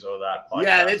interviews of that podcast.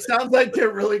 Yeah, it sounds like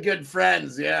they're really good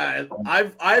friends. Yeah,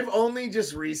 I've only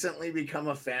just recently become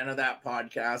a fan of that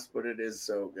podcast, but it is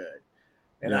so good,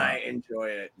 and I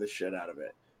enjoy the shit out of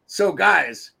it. So,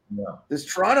 guys, this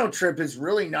Toronto trip is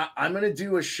really not. I'm going to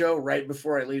do a show right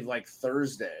before I leave, like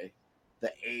Thursday, the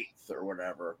 8th or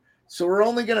whatever. So we're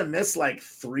only going to miss like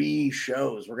 3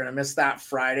 shows. We're going to miss that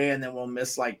Friday, and then we'll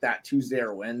miss like that Tuesday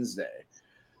or Wednesday.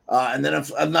 And then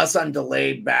unless I'm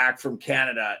delayed back from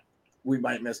Canada, we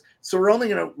might miss. So we're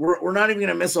not even going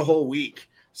to miss a whole week.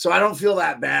 So I don't feel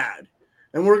that bad.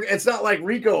 And it's not like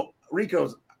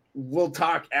Rico's, we'll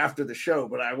talk after the show,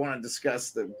 but I want to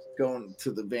discuss going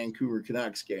to the Vancouver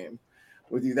Canucks game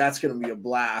with you. That's going to be a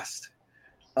blast.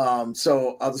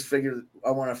 So I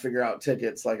want to figure out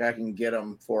tickets, like I can get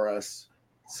them for us.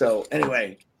 So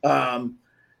anyway,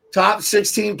 top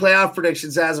 16 playoff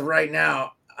predictions as of right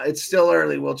now. It's still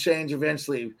early. We'll change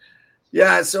eventually.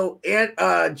 Yeah. So,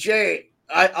 Jay,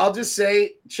 I'll just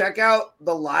say, check out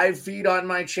the live feed on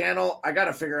my channel. I got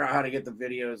to figure out how to get the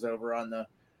videos over on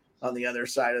the other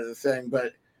side of the thing,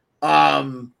 but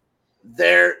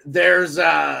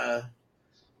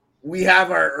we have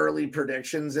our early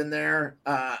predictions in there.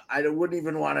 I wouldn't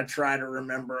even want to try to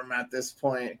remember them at this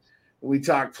point. We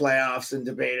talked playoffs and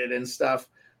debated and stuff.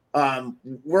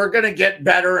 We're going to get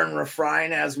better and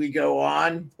refine as we go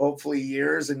on, hopefully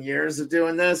years and years of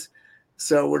doing this.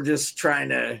 So we're just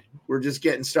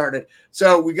getting started.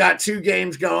 So we got 2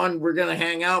 games going. We're going to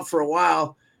hang out for a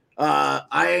while.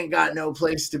 I ain't got no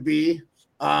place to be.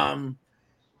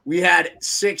 We had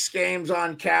 6 games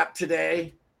on cap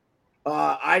today.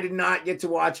 I did not get to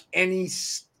watch any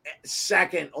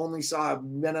second, only saw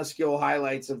minuscule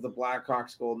highlights of the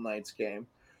Blackhawks Golden Knights game,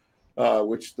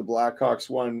 which the Blackhawks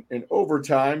won in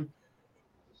overtime.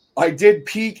 I did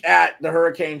peek at the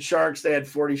Hurricane Sharks. They had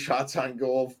 40 shots on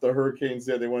goal. The Hurricanes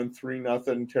they won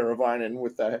 3-0. Teravainen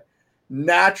with a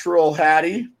natural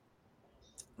Hattie.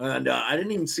 And I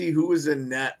didn't even see who was in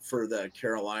net for the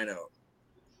Carolina.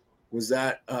 Was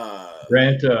that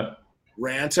Ranta?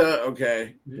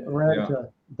 Okay. Ranta. Yeah.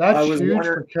 That's huge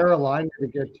for Carolina to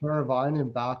get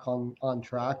Teravainen back on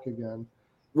track again.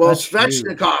 Well,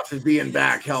 Svechnikov is being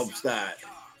back helps that.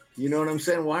 You know what I'm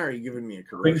saying? Why are you giving me a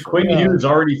commercial? Quinn Hughes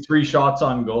already 3 shots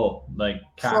on goal. Like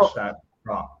cash that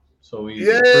prop. So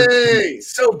yay!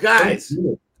 So guys,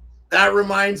 that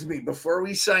reminds me. Before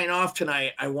we sign off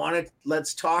tonight,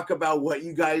 let's talk about what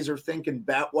you guys are thinking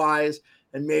bet wise,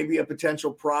 and maybe a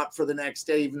potential prop for the next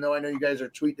day. Even though I know you guys are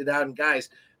tweeting it out, and guys,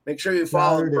 make sure you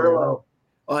follow Burlow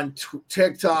on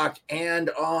TikTok and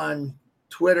on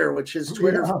Twitter, which his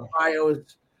Twitter bio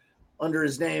is under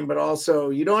his name, but also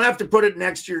you don't have to put it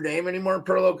next to your name anymore,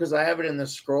 Perlo, because I have it in the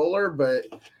scroller, but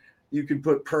you can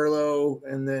put Perlo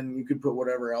and then you can put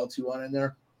whatever else you want in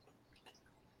there.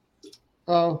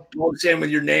 Oh, same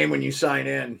with your name when you sign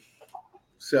in.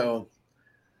 So,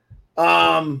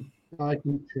 I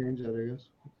can change that, I guess.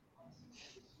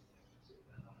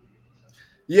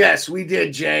 Yes, we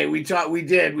did, Jay. We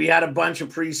did. We had a bunch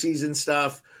of preseason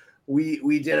stuff.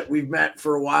 We did it. We've met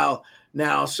for a while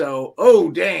now. So,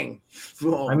 dang.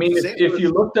 Well, I mean, if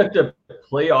you looked at the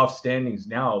playoff standings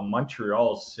now,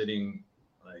 Montreal's sitting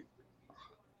like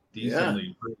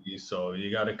decently pretty. So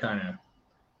you got to kind of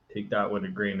take that with a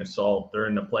grain of salt. They're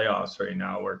in the playoffs right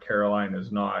now, where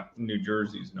Carolina's not, New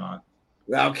Jersey's not.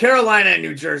 Well, Carolina and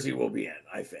New Jersey will be in,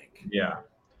 I think. Yeah.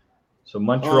 So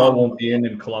Montreal won't be in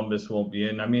and Columbus won't be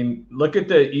in. I mean, look at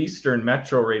the Eastern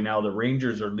Metro right now. The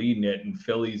Rangers are leading it and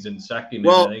Philly's in second.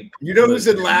 Well, and you know who's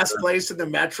in last place in the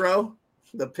Metro?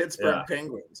 The Pittsburgh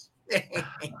Penguins.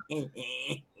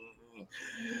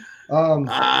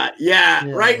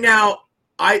 Right now,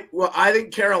 I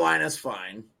think Carolina's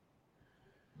fine.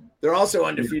 They're also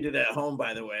undefeated at home,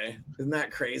 by the way. Isn't that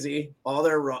crazy? All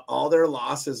their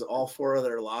losses, all 4 of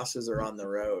their losses are on the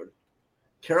road.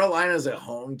 Carolina's a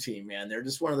home team, man. They're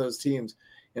just one of those teams.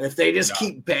 And if they just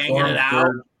keep banging it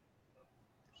out.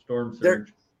 Storm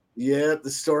Surge. Yeah,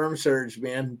 the Storm Surge,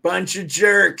 man. Bunch of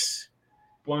jerks.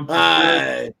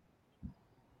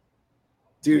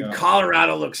 Dude,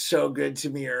 Colorado looks so good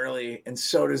to me early, and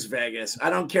so does Vegas.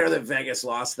 I don't care that Vegas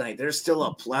lost tonight. They're still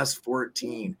a plus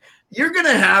 14. You're going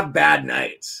to have bad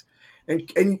nights.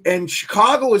 And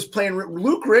Chicago is playing.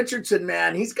 Luke Richardson,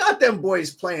 man, he's got them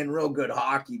boys playing real good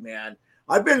hockey, man.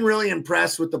 I've been really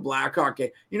impressed with the Blackhawk game.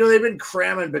 You know, they've been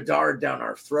cramming Bedard down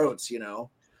our throats, you know.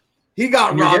 He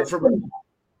got robbed from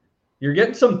 – You're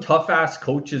getting some tough-ass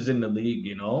coaches in the league,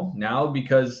 you know, now,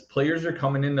 because players are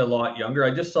coming in a lot younger.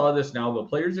 I just saw this now, but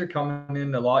players are coming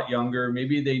in a lot younger.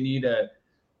 Maybe they need a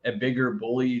bigger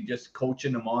bully just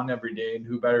coaching them on every day, and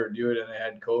who better to do it than a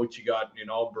head coach? You got, you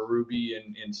know,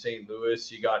 Berube in St.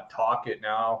 Louis. You got Tocchet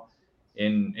now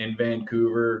in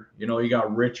Vancouver. You know, you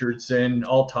got Richardson,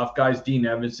 all tough guys. Dean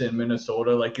Evason in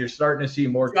Minnesota. Like, you're starting to see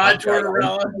more John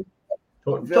Tortorella.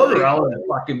 Tortorella is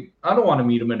fucking. I don't want to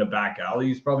meet him in a back alley.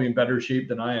 He's probably in better shape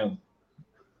than I am.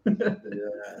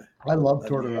 I love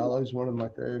Tortorella. He's one of my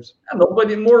faves. I know,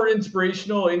 but more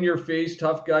inspirational, in your face,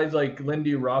 tough guys like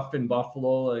Lindy Ruff in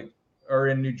Buffalo, like, or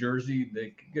in New Jersey.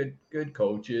 Like, good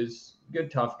coaches,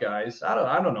 good tough guys.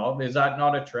 I don't know. Is that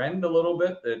not a trend a little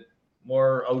bit, that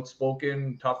more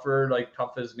outspoken, tougher, like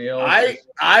tough as nails?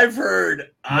 I've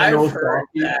heard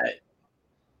that.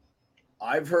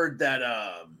 I've heard that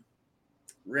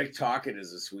Rick Tocchet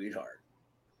is a sweetheart,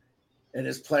 and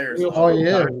his players. Oh, he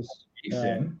is.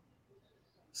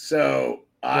 So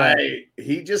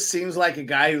he just seems like a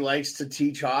guy who likes to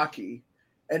teach hockey,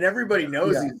 and everybody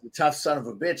knows he's a tough son of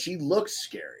a bitch. He looks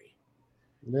scary,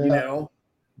 you know.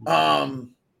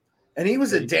 And he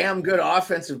was a damn good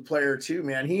offensive player too,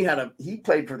 man. He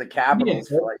played for the Capitals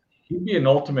for he'd be an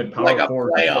ultimate power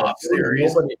forward. Playoff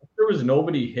series. If there was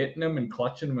nobody hitting him and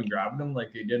clutching him and grabbing him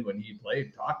like they did when he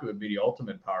played, Tocchet would be the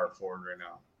ultimate power forward right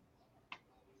now.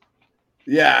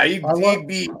 Yeah, he'd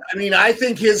be. I mean, I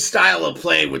think his style of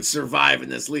play would survive in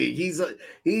this league. He's.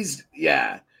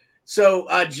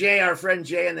 So Jay, our friend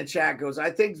Jay in the chat goes,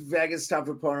 I think Vegas' tough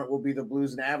opponent will be the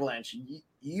Blues and Avalanche.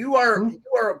 You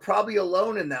are probably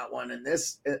alone in that one. And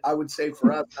this, I would say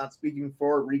for us, not speaking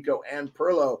for Rico and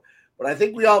Perlo, but I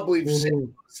think we all believe St.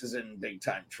 Louis is in big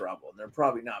time trouble. They're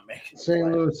probably not making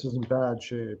St. Louis is in bad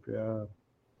shape. Yeah.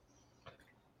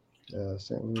 Yeah,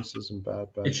 St. Louis is in bad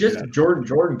It's just Jordan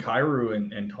Kyrou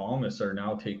and Thomas are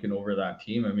now taking over that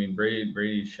team. I mean,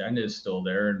 Brady Shen is still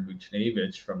there and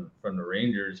Vucinovic from the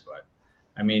Rangers, but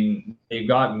I mean, they've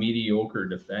got mediocre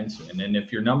defensemen. And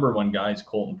if your number one guy is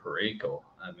Colton Parayko,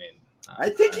 I mean, I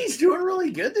think he's doing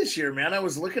really good this year, man. I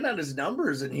was looking at his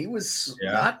numbers and he was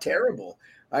not terrible.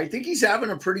 I think he's having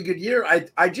a pretty good year.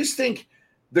 I just think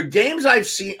the games I've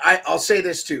seen, I'll say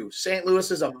this too. St.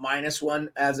 Louis is a -1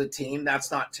 as a team.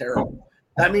 That's not terrible.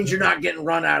 That means you're not getting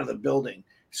run out of the building.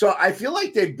 So I feel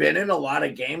like they've been in a lot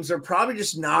of games. They're probably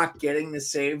just not getting the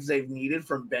saves they've needed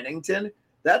from Bennington.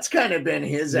 That's kind of been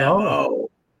his MO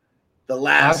the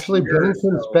last Actually, year.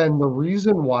 Bennington's been the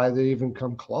reason why they even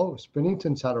come close.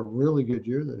 Bennington's had a really good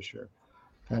year this year.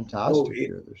 Fantastic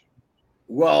year this year.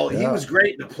 Well, he was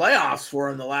great in the playoffs for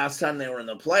him the last time they were in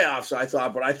the playoffs, I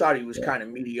thought he was kind of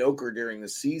mediocre during the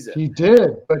season. He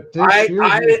did, but this year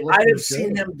I'd have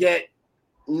seen him get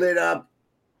lit up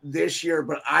this year,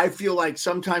 but I feel like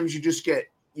sometimes you just get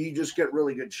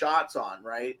really good shots on,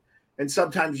 right? And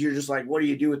sometimes you're just like, what do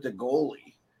you do with the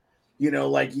goalie? You know,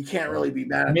 like you can't really be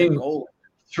mad at the goalie.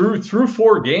 Through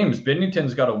 4 games,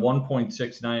 Binnington's got a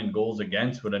 1.69 goals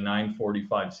against with a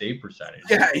 945 save percentage.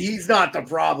 Yeah, he's not the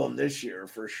problem this year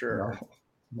for sure.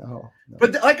 No.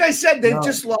 But like I said, they've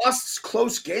just lost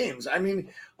close games. I mean,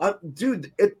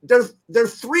 dude, they're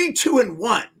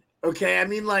 3-2-1. Okay, I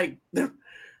mean, like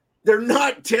they're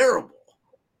not terrible.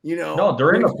 You know, no,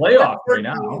 they're in the playoffs right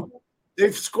now.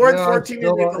 They've scored 14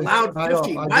 and they've allowed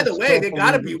 15. By the way, they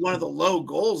got to be one of the low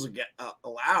goals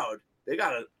allowed. They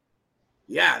got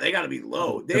to be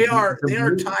low. They are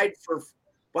tied for.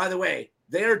 By the way,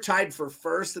 they are tied for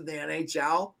first in the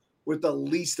NHL with the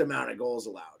least amount of goals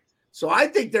allowed. So I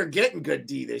think they're getting good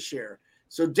D this year.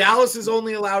 So Dallas has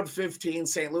only allowed 15.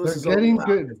 St. Louis is getting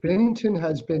good. 15. Bennington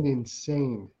has been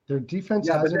insane. Their defense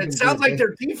hasn't been. It sounds like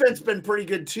their defense been pretty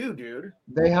good too, dude.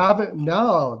 They haven't.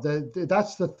 No,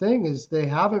 that's the thing is they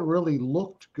haven't really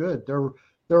looked good.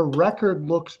 Their record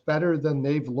looks better than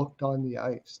they've looked on the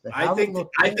ice. I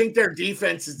think their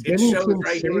defense is. It shows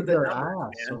right here with the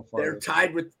numbers, man. They're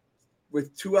tied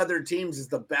with 2 other teams as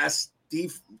the best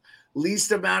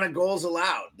least amount of goals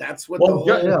allowed. That's what but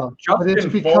it's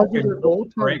because of their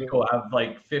goaltending. Have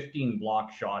like 15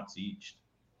 block shots each.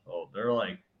 So they're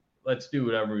like, let's do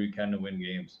whatever we can to win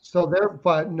games. So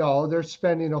they're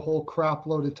spending a whole crap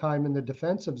load of time in the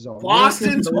defensive zone.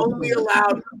 Boston's only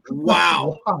allowed.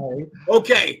 Wow. Why?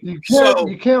 Okay. You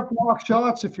can't block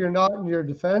shots if you're not in your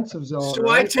defensive zone. So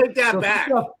right? I take that back.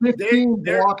 If you got 15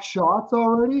 block shots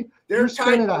already. You're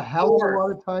spending a hell of a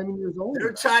lot of time in your zone.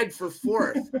 They're tied for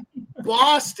 4th.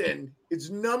 Boston is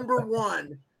number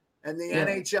 1 in the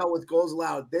NHL with goals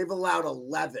allowed. They've allowed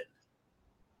 11.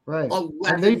 Right.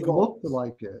 And they've looked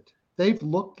like it. They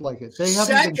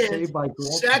haven't been saved by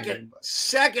goals.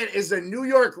 Second is the New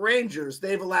York Rangers.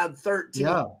 They've allowed 13.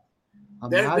 Yeah.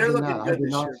 They're looking good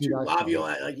this year too.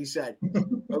 Laviolette, like you said.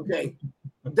 Okay.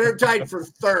 They're tied for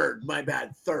 3rd. My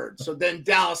bad. 3rd. So then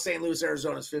Dallas, St. Louis,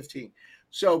 Arizona's 15.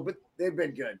 So, but they've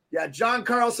been good. Yeah. John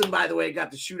Carlson, by the way,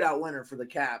 got the shootout winner for the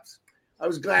Caps. I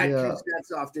was glad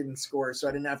Kuznetsov didn't score, so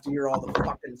I didn't have to hear all the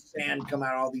fucking sand come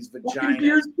out of all these vaginas.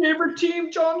 Your favorite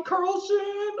team, John Carlson.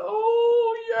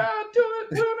 Oh, yeah, do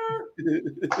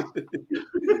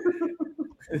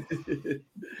it,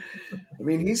 I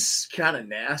mean, he's kind of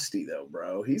nasty, though,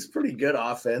 bro. He's pretty good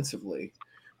offensively.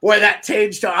 Boy, that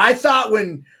Tage, I thought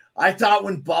when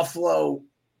Buffalo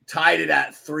tied it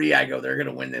at 3, I go, they're going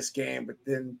to win this game. But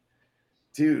then,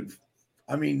 dude,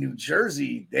 I mean, New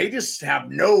Jersey, they just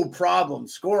have no problem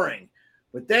scoring,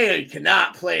 but they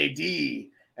cannot play D,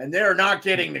 and they're not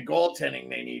getting the goaltending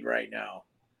they need right now.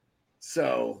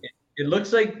 So it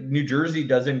looks like New Jersey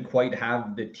doesn't quite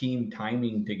have the team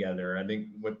timing together. I think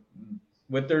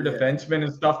with their defensemen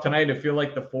and stuff tonight, I feel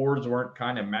like the forwards weren't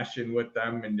kind of meshing with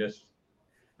them, and just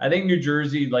I think New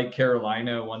Jersey, like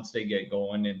Carolina, once they get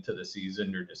going into the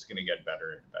season, they're just going to get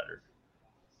better and better.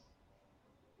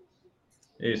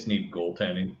 They just need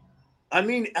goaltending. I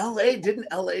mean, didn't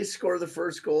LA score the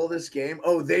first goal of this game?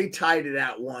 Oh, they tied it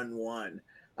at 1-1.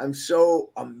 I'm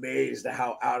so amazed at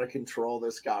how out of control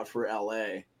this got for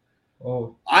LA.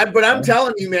 Oh, but I'm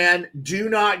telling you, man, do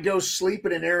not go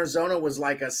sleeping. In Arizona was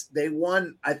like they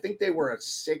won. I think they were a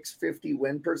 .650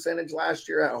 win percentage last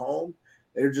year at home.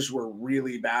 They just were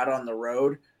really bad on the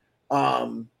road,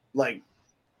 like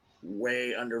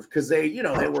way under because they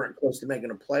weren't close to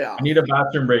making a playoff. I need a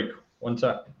bathroom break. 1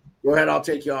 sec. Go ahead, I'll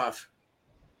take you off.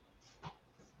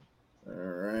 All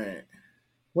right.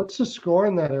 What's the score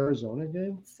in that Arizona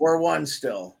game? 4-1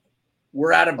 still.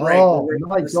 We're at a break. Oh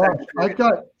my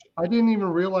gosh! I didn't even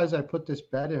realize I put this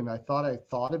bet in. I thought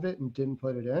of it and didn't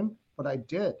put it in, but I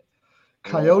did.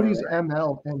 Coyotes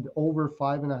ML and over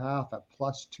 5.5 at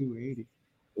 +280.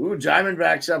 Ooh,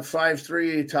 Diamondbacks up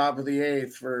 5-3, top of the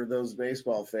 8th for those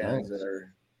baseball fans that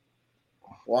are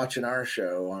watching our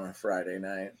show on a Friday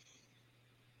night.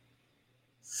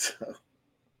 So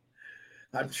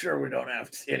I'm sure we don't have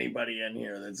anybody in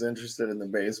here that's interested in the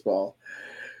baseball.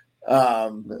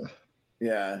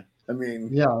 Yeah. I mean,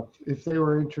 yeah, if they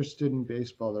were interested in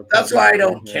baseball, that's why I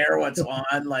don't care what's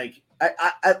on. Like,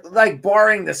 I like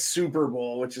barring the Super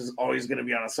Bowl, which is always going to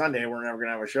be on a Sunday. We're never going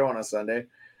to have a show on a Sunday,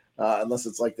 unless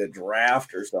it's like the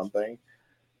draft or something.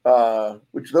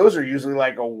 Which those are usually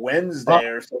like a Wednesday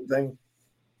or something.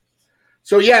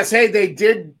 So yes, hey, they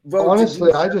did vote.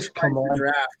 Honestly, I just come on the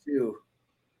draft too.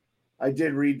 I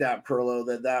did read that,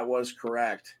 Perlo, that was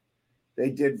correct. They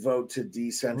did vote to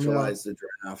decentralize the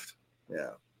draft.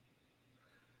 Yeah.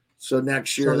 So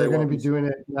next year they're going to be doing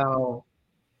it now.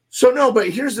 So no, but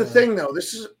here's the thing though.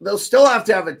 They'll still have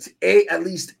to have at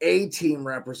least a team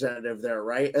representative there,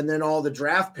 right? And then all the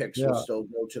draft picks will still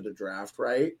go to the draft,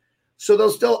 right? So they'll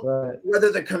still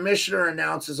whether the commissioner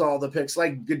announces all the picks,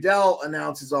 like Goodell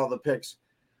announces all the picks,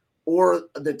 or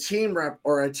the team rep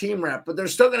or a team rep, but they're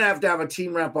still going to have a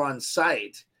team rep on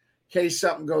site in case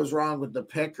something goes wrong with the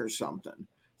pick or something.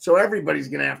 So everybody's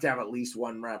going to have at least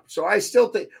one rep. So I still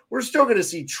think we're still going to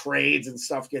see trades and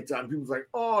stuff get done. People's like,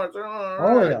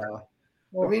 yeah.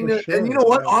 Well, I mean, and you know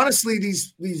what? Honestly,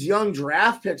 these young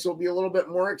draft picks will be a little bit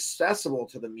more accessible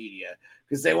to the media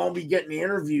because they won't be getting the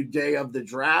interview day of the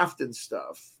draft and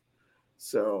stuff.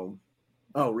 So,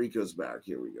 Rico's back.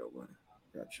 Here we go.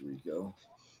 Got you, Rico.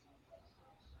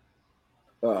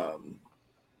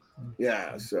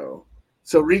 Yeah. So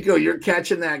Rico, you're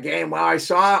catching that game. Wow, I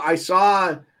saw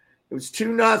it was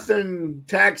 2-0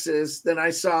 Texas. Then I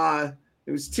saw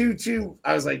it was 2-2.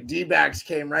 I was like, D-backs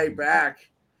came right back.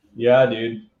 Yeah,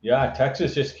 dude. Yeah,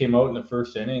 Texas just came out in the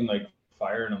first inning, like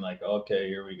firing. I'm like, okay,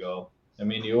 here we go. I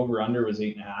mean, the over/under was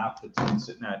 8.5. It's been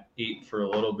sitting at 8 for a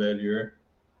little bit here.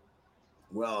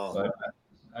 Well,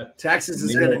 Texas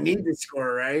is going to need to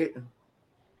score, right?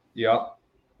 Yeah.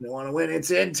 They want to win.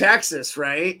 It's in Texas,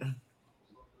 right?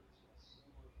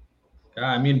 Yeah,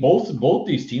 I mean, both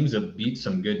these teams have beat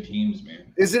some good teams,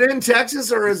 man. Is it in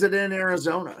Texas or is it in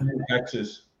Arizona? In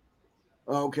Texas.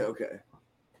 Oh, okay.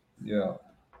 Yeah.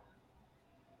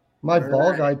 My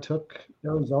ball guy took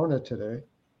Arizona today.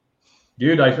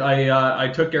 Dude,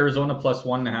 I took Arizona plus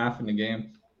 1.5 in the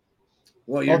game.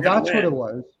 Well, that's what it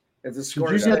was. If the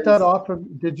score did you get that off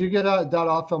of? Did you get that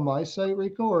off of my site,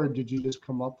 Rico, or did you just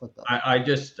come up with that?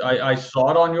 I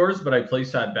saw it on yours, but I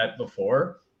placed that bet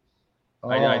before.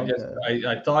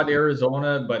 I thought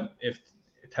Arizona, but if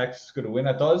Texas is going to win,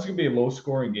 I thought it was going to be a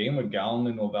low-scoring game with Gallen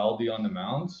and Ovaldi on the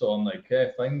mound. So I'm like,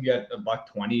 hey, if I can get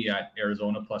 $1.20 at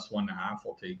Arizona plus 1.5,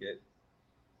 I'll take it.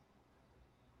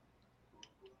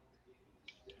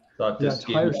 Thought this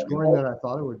game higher scoring than I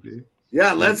thought it would be.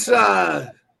 Yeah, let's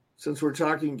since we're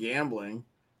talking gambling,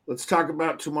 let's talk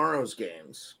about tomorrow's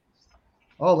games.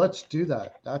 Oh, let's do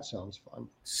that. That sounds fun.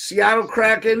 Seattle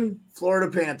Kraken,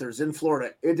 Florida Panthers in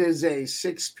Florida. It is a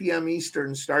 6 p.m.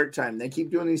 Eastern start time. They keep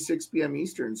doing these 6 p.m.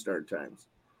 Eastern start times.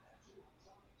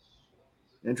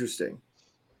 Interesting.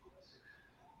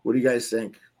 What do you guys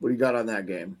think? What do you got on that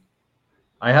game?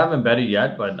 I haven't bet it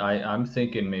yet, but I'm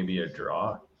thinking maybe a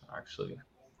draw, actually.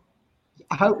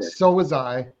 So was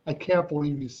I. I can't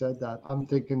believe you said that. I'm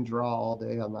thinking draw all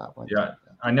day on that one. Yeah.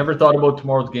 I never thought about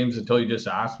tomorrow's games until you just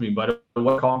asked me. But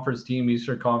what conference team,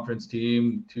 Eastern Conference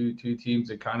team, two teams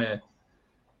that kind of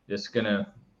just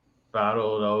gonna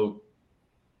battle it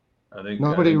out. I think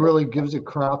nobody really gives a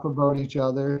crap about each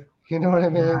other. You know what I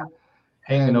mean?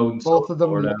 hanging out in both South of them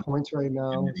Florida need points right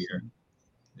now.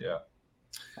 Yeah.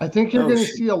 I think you're going to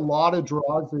see a lot of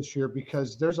draws this year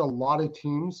because there's a lot of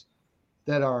teams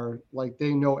that are like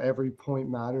they know every point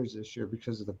matters this year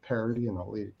because of the parity in the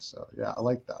league. So yeah, I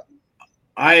like that.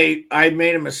 I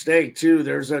made a mistake too.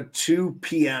 There's a 2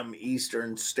 p.m.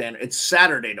 Eastern standard. It's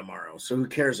Saturday tomorrow, so who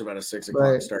cares about a 6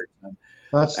 o'clock start time?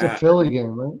 That's the Philly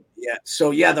game, right? Yeah.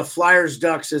 So yeah, the Flyers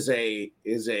Ducks is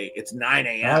it's 9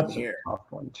 a.m. That's here. A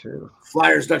tough one too.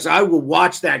 Flyers Ducks. I will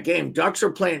watch that game. Ducks are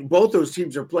playing. Both those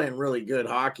teams are playing really good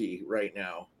hockey right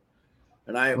now,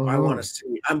 and I want to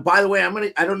see. By the way,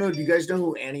 I don't know. Do you guys know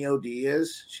who Annie OD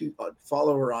is? She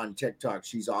follow her on TikTok.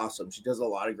 She's awesome. She does a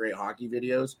lot of great hockey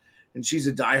videos, and she's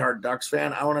a diehard Ducks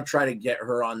fan. I want to try to get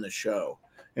her on the show.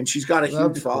 And she's got a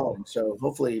huge following. So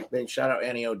hopefully, shout out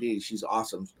Annie OD. She's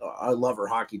awesome. I love her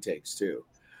hockey takes too.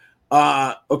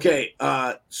 Okay.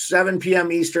 7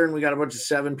 p.m. Eastern. We got a bunch of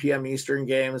 7 p.m. Eastern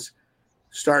games,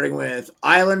 starting with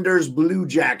Islanders Blue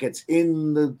Jackets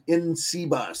in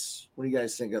C-Bus. What do you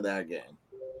guys think of that game?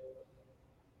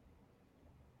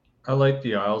 I like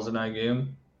the Isles in that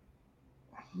game.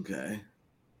 Okay.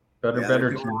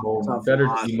 Better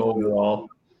team overall.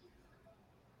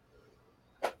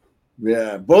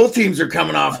 Yeah, both teams are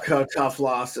coming off tough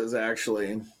losses,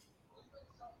 actually.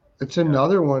 It's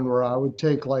another one where I would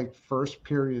take like first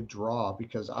period draw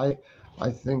because I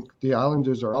think the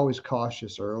Islanders are always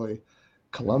cautious early.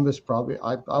 Columbus probably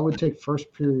I would take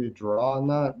first period draw on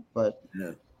that, but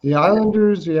the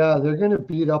Islanders, they're going to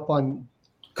beat up on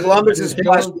Columbus is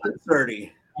plus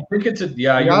 30. I think it's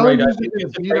you're right. I think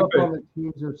it's beat up on the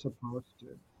teams they're supposed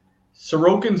to.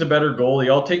 Sorokin's a better goalie.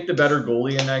 I'll take the better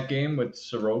goalie in that game with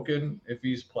Sorokin if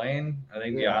he's playing. I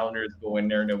think the Islanders go in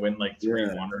there and win like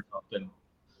 3-1 or something.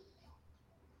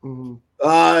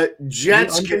 Mm-hmm.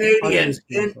 Jets Canadians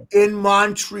in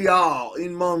Montreal.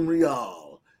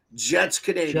 Jets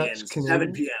Canadians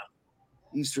 7 p.m.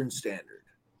 Eastern Standard.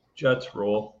 Jets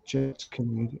roll. Jets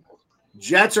Canadians.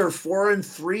 Jets are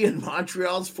 4-3 and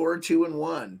Montreal's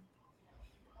 4-2-1.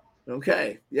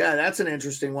 Okay. Yeah, that's an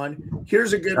interesting one.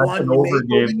 Here's a good one. An over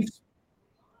game.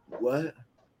 What?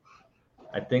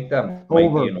 I think that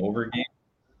might be an over game.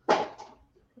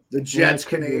 The Jets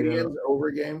Canadians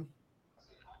over game.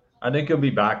 I think it'll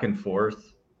be back and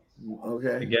forth.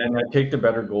 Okay. Again, I take the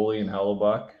better goalie in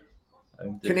Hellebuck.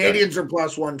 Canadians are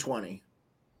plus 120.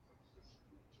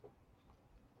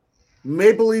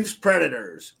 Maple Leafs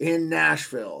Predators in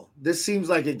Nashville. This seems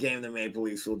like a game the Maple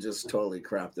Leafs will just totally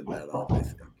crap the bet on, I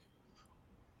think.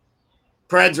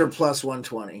 Preds are plus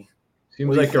 120.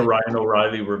 Seems like a Ryan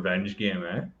O'Reilly revenge game,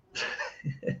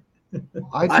 eh?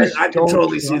 I can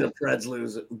totally see the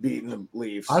Preds beating the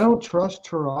Leafs. I don't trust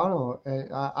Toronto.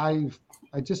 I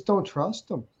just don't trust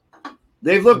them.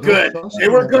 They look good. They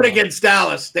were good against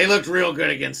Dallas. They looked real good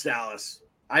against Dallas.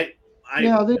 They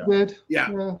did.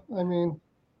 Yeah. I mean,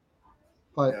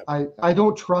 but I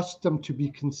don't trust them to be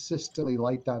consistently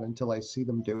like that until I see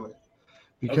them do it.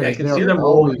 Because I can see them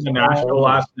rolling in Nashville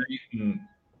last night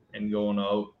and going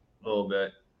out a little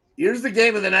bit. Here's the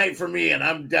game of the night for me, and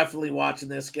I'm definitely watching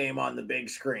this game on the big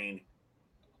screen.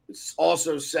 It's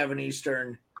also 7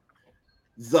 Eastern.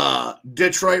 The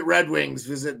Detroit Red Wings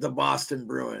visit the Boston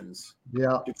Bruins.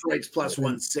 Yeah. Detroit's plus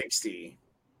 160.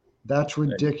 That's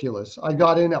ridiculous. I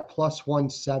got in at plus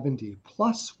 170.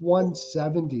 Plus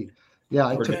 170. Yeah,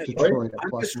 I took Detroit at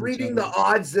plus 170. I'm just reading the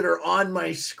odds that are on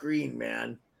my screen,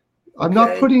 man. I'm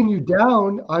not putting you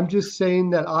down. I'm just saying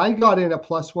that I got in at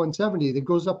plus 170. That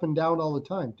goes up and down all the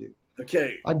time, dude.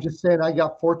 Okay. I'm just saying I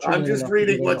got fortunate. I'm just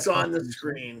reading what's on the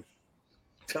screen.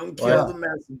 Don't kill the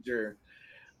messenger.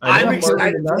 I'm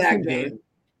excited for that game.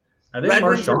 I think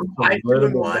Marchand's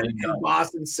 5-2-1 and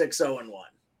Boston 6-0-1.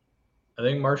 I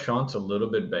think Marchand's a little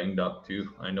bit banged up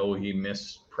too. I know he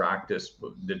missed practice,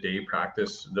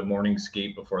 the morning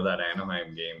skate before that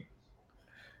Anaheim game.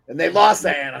 And they lost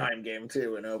the Anaheim game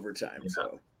too in overtime. Yeah.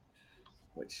 So,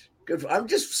 which good. I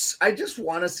just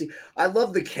want to see. I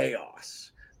love the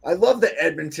chaos. I love that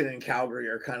Edmonton and Calgary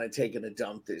are kind of taking a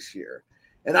dump this year,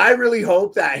 and I really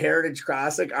hope that Heritage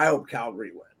Classic. I hope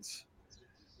Calgary wins.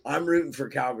 I'm rooting for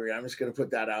Calgary. I'm just going to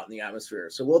put that out in the atmosphere.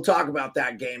 So we'll talk about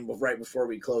that game right before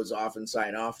we close off and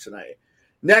sign off tonight.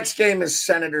 Next game is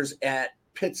Senators at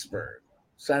Pittsburgh.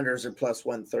 Senators are plus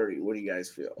 130. What do you guys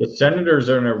feel? The Senators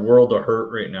are in a world of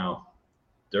hurt right now.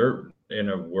 They're in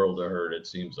a world of hurt, it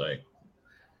seems like.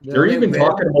 They're even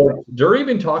talking about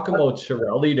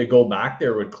Chiarelli to go back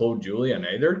there with Claude Julien.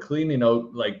 Eh? They're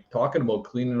talking about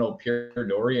cleaning out Pierre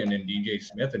Dorian and DJ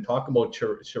Smith and talking about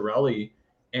Chiarelli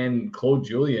and Claude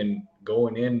Julien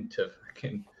going in to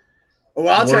fucking. Well,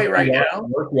 I'll tell you right now,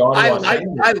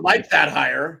 I like that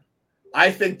hire.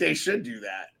 I think they should do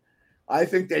that. I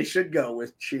think they should go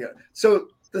with Chia. So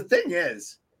the thing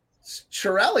is,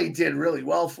 Chiarelli did really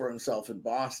well for himself in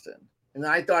Boston, and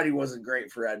I thought he wasn't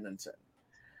great for Edmonton.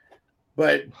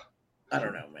 But I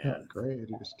don't know, man. Not great.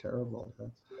 He was terrible.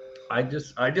 I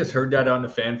just heard that on the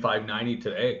Fan 590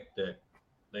 today.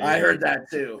 I heard that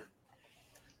too.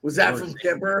 Was that from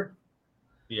Kipper?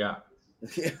 Yeah.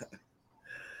 Yeah.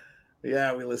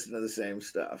 Yeah, we listen to the same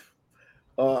stuff.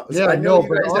 But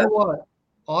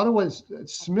Ottawa's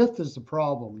Smith is the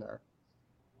problem there.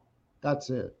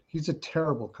 That's it. He's a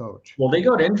terrible coach. Well, they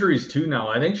got injuries too now.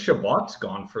 I think Shabbat's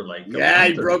gone for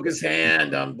he broke his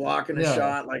hand on blocking a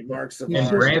shot like Mark Savard. And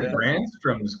Brant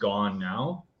Brandstrom's gone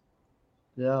now.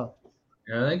 Yeah.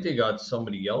 And I think they got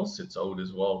somebody else that's out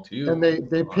as well too. And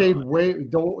they paid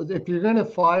if you're gonna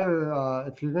fire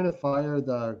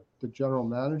the general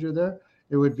manager there,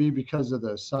 it would be because of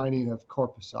the signing of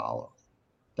Korpisalo.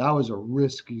 That was a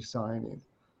risky signing.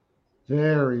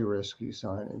 Very risky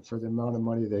signing for the amount of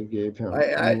money they gave him.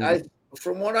 I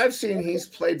from what I've seen, he's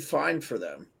played fine for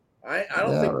them. I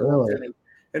don't think really.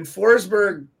 And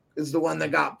Forsberg is the one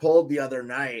that got pulled the other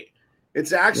night.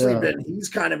 It's actually he's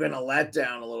kind of been a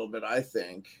letdown a little bit, I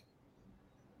think.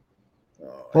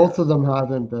 Both of them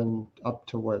haven't been up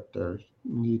to what they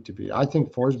need to be. I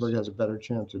think Forsberg has a better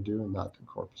chance of doing that than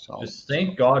Korpisalo. Just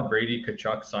thank God Brady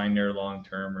Tkachuk signed there long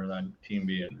term, or that team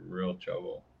be in real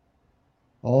trouble.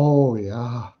 Oh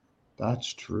yeah,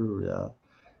 that's true. Yeah,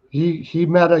 he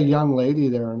met a young lady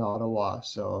there in Ottawa.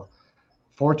 So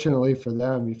fortunately for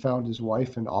them, he found his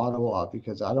wife in Ottawa,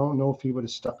 because I don't know if he would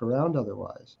have stuck around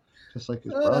otherwise. Just like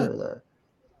his brother there.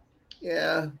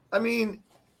 Yeah, I mean,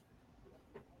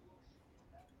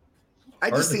 I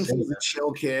just think he's a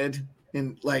chill kid,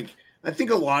 and I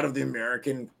think a lot of the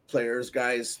American players,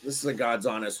 guys, this is a God's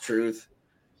honest truth.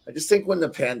 I just think when the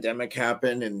pandemic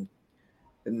happened and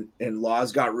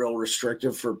laws got real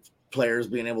restrictive for players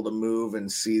being able to move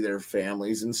and see their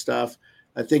families and stuff,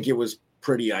 I think it was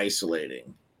pretty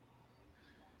isolating.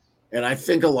 And I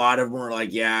think a lot of them were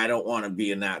like, yeah, I don't want to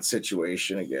be in that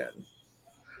situation again.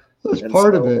 That's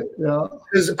part of it. Yeah.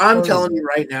 Because I'm telling you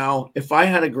right now, if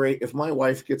my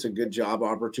wife gets a good job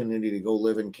opportunity to go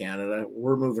live in Canada,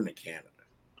 we're moving to Canada.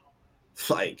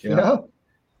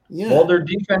 Yeah. Well, their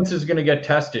defense is going to get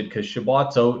tested because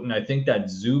Shabbat's out, and I think that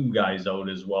Zoom guy's out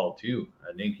as well too.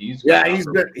 I think he's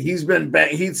been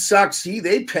bad. He sucks.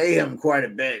 They pay him quite a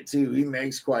bit too. He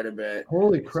makes quite a bit.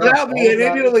 Holy crap! So that'll be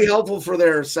really helpful for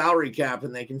their salary cap,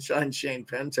 and they can sign Shane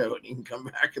Pinto, and he can come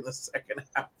back in the second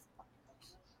half.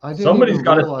 Somebody's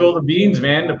got to spill the beans,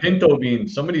 man. The Pinto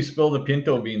beans. Somebody spill the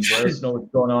Pinto beans. Let us know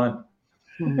what's going on.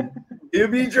 You'll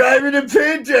be driving a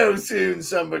Pinto soon,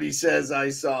 somebody says I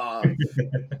saw.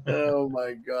 Oh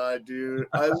my God, dude.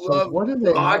 I love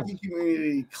the hockey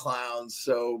community clowns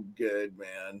so good,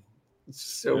 man. It's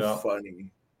so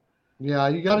funny. Yeah,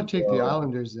 you got to take the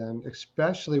Islanders then,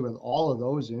 especially with all of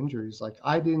those injuries. Like,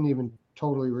 I didn't even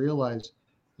totally realize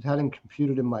it hadn't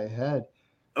computed in my head.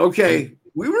 Okay,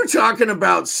 we were talking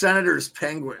about Senators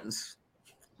Penguins.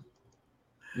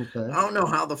 Okay. I don't know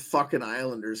how the fucking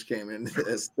Islanders came into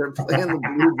this. They're playing the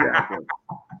Blue Jackets.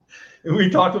 We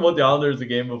talked about the Islanders the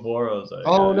game before. I was like,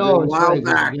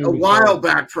 a while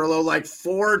back, Perlo,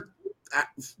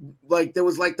 there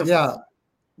was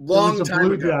long time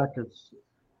Blue ago. Jackets.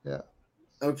 Yeah.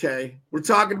 Okay, we're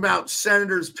talking about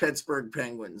Senators, Pittsburgh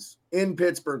Penguins in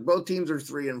Pittsburgh. Both teams are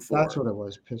 3-4. That's what it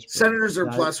was. Pittsburgh. Senators are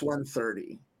plus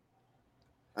 130.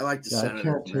 I like the Senators. I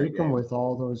can't take them with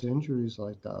all those injuries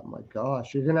like that. My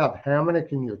gosh, you're gonna have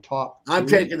Hamonic in your top. I'm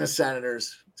taking the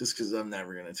Senators just because I'm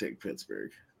never gonna take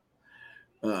Pittsburgh.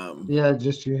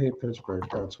 Just you hate Pittsburgh.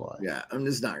 That's why. Yeah, I'm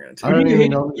just not gonna take. Who do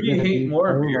you hate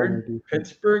more, Beard?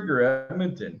 Pittsburgh or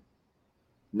Edmonton?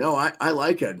 No, I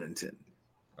like Edmonton.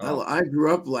 Oh. I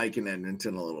grew up liking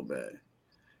Edmonton a little bit.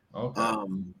 Okay.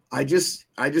 I just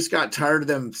got tired of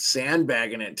them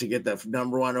sandbagging it to get the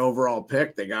number 1 overall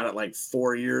pick. They got it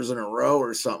 4 years in a row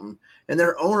or something. And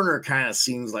their owner kind of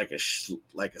seems like a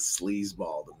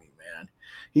sleazeball to me, man.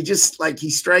 He just he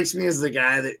strikes me as the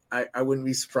guy that I wouldn't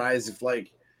be surprised if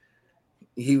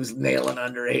he was nailing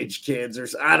underage kids or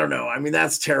I don't know. I mean,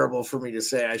 that's terrible for me to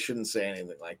say. I shouldn't say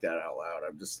anything like that out loud.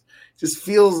 I'm just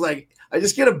feels like I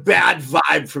just get a bad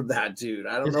vibe from that dude.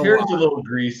 I don't know. His hair's a little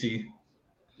greasy.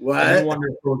 What?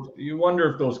 You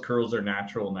wonder if those curls are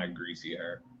natural in that greasy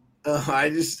hair.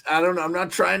 I don't know. I'm not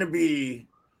trying to be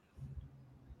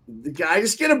the guy. I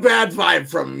just get a bad vibe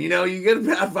from him. You know, you get a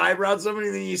bad vibe around somebody,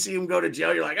 and then you see him go to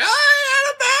jail. You're like, I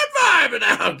had a bad vibe. And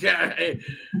okay,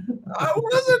 I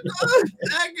wasn't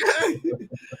that guy.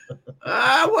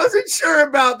 I wasn't sure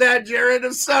about that, Jared,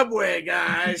 of Subway,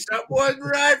 guys. That wasn't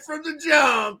right from the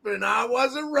jump, and I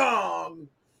wasn't wrong.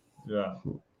 Yeah.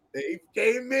 They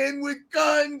came in with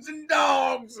guns and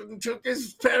dogs and took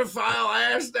his pedophile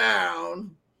ass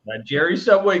down. That Jerry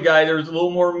Subway guy, there's a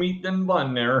little more meat than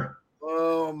bun there.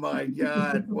 Oh, my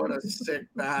God. What a sick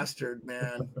bastard,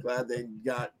 man. Glad they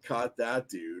caught that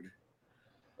dude.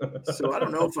 So I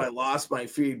don't know if I lost my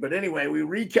feed, but anyway, we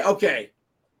recap. Okay.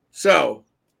 So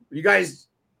you guys,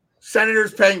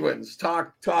 Senators, Penguins,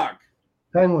 talk.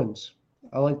 Penguins.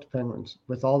 I like the Penguins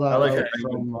with all that. I like out it.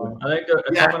 from, I think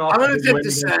coming off I'm gonna a big tip win the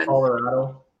against Sens.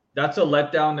 Colorado. That's a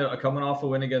letdown. Coming off a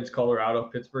win against Colorado,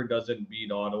 Pittsburgh doesn't beat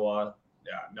Ottawa.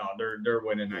 Yeah, no, they're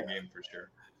winning that game for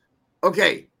sure.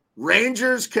 Okay,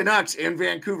 Rangers, Canucks, and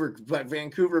Vancouver, but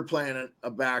Vancouver playing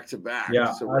a back-to-back.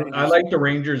 Yeah, so I like the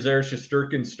Rangers there.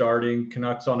 Shesterkin starting,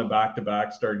 Canucks on a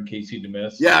back-to-back, starting Casey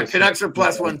DeMisse. Yeah, Canucks are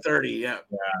plus 130. Yeah.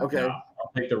 Okay. Yeah,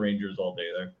 I'll take the Rangers all day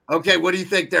there. Okay, what do you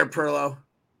think there, Perlo?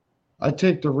 I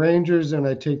take the Rangers and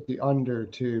I take the under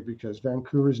too because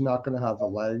Vancouver's not going to have the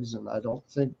legs, and I don't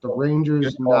think the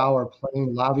Rangers now are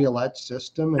playing Laviolette's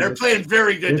system. And they're playing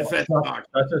very good defense.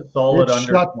 That's a solid it's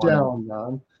under. Shut down,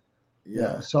 man.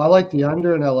 Yeah, so I like the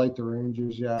under and I like the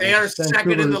Rangers. Yeah, they are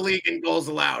second in the league in goals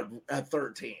allowed at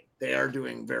 13. They are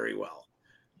doing very well.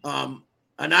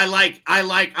 And I've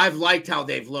liked how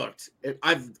they've looked.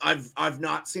 I've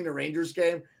not seen a Rangers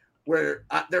game where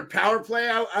their power play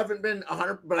I haven't been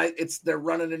 100, but they're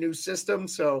running a new system.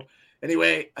 So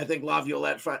anyway, I think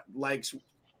Laviolette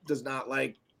does not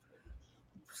like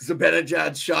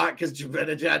Zibanejad's shot because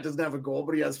Zibanejad doesn't have a goal,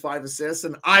 but he has 5 assists.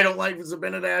 And I don't like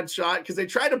Zibanejad's shot because they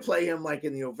try to play him like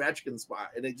in the Ovechkin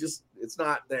spot, and it's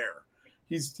not there.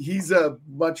 He's a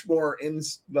much more on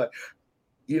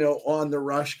the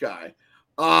rush guy.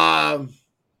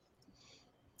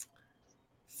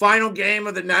 Final game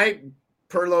of the night.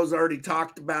 Perlo's already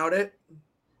talked about it.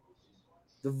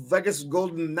 The Vegas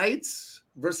Golden Knights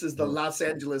versus the Los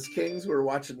Angeles Kings, who are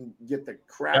watching get the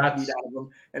crap beat out of them.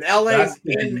 And LA's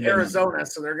in Arizona,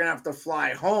 so they're going to have to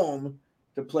fly home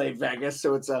to play Vegas.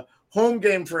 So it's a home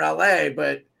game for LA,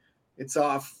 but it's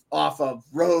off a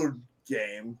road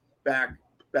game back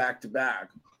to back.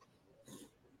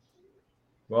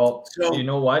 Well, so, you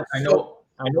know what? I know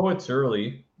it's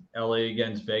early. LA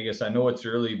against Vegas. I know it's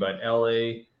early, but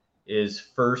LA is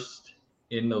first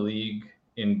in the league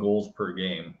in goals per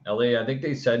game. LA, I think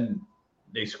they said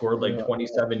they scored like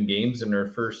 27 games in their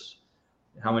first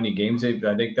how many games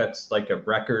I think that's like a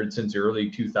record since the early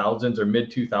 2000s or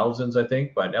mid 2000s, I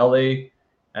think. But LA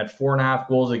at 4.5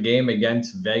 goals a game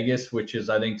against Vegas, which is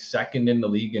I think second in the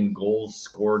league in goals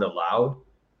scored allowed.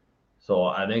 So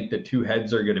I think the two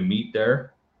heads are going to meet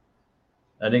there.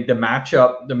 I think the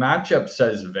matchup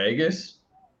says Vegas,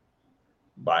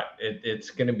 but it's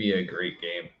going to be a great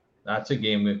game. That's a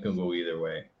game that can go either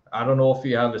way. I don't know if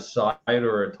you have a side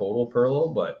or a total,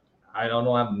 Perlo, but I don't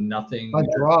know. I have nothing. I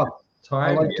draw.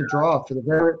 I like to draw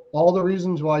for all the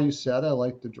reasons why you said. I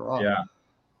like to draw.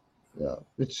 Yeah.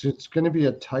 It's going to be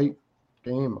a tight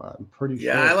game. I'm pretty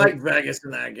sure. Yeah, I like Vegas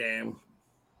in that game.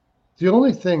 The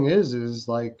only thing is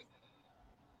like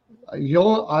I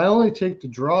only take the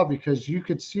draw because you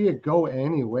could see it go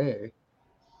any way.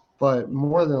 But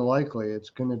more than likely,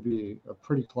 it's going to be a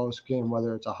pretty close game,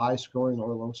 whether it's a high scoring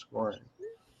or low scoring.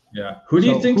 Yeah. Who do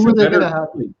you think's the better? Have?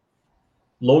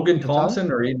 Logan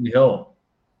Thompson or Aiden Hill?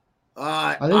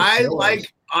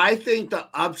 I think the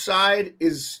upside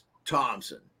is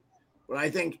Thompson, but I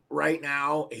think right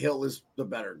now Hill is the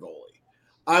better goalie.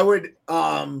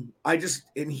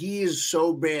 And he is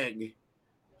so big.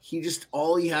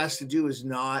 All he has to do is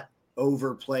not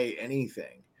overplay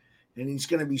anything. And he's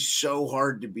going to be so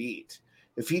hard to beat.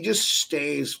 If he just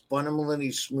stays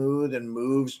fundamentally smooth and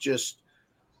moves,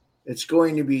 it's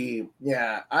going to be,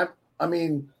 I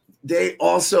mean, they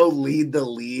also lead the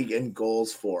league in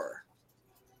goals for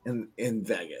in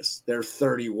Vegas. They're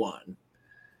 31.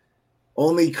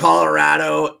 Only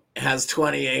Colorado has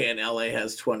 28 and LA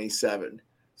has 27.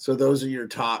 So those are your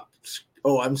top.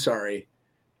 Oh, I'm sorry.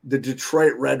 The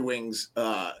Detroit Red Wings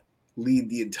lead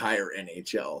the entire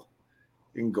NHL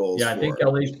in goals. Yeah, I think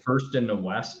LA's first in the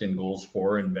West in goals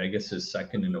for, and Vegas is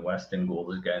second in the West in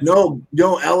goals against. No,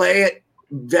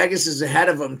 Vegas is ahead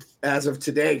of them as of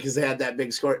today because they had that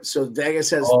big score. So Vegas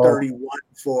has 31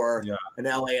 for, and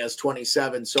LA has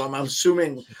 27. So I'm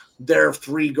assuming their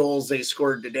 3 goals they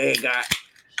scored today got.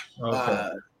 Okay.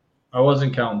 I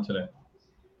wasn't counting today.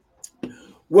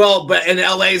 Well, and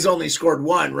LA's only scored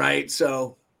 1, right?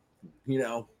 So,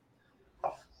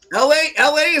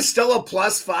 LA is still a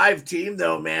 +5 team,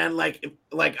 though, man. Like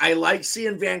I like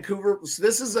seeing Vancouver. So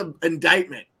this is an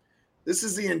indictment. This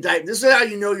is the indictment. This is how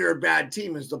you know you're a bad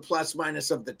team, is the plus minus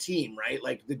of the team, right?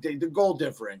 Like the goal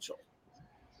differential.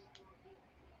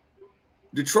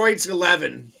 Detroit's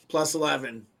 11, plus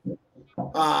 11.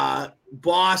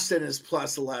 Boston is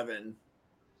plus 11.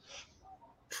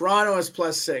 Toronto is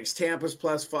plus 6. Tampa's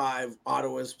plus 5.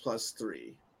 Ottawa's plus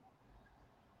 3.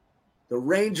 The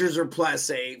Rangers are plus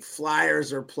 8.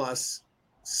 Flyers are plus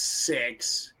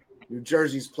 6. New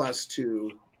Jersey's plus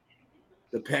 2.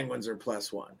 The Penguins are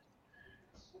plus 1.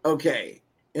 Okay.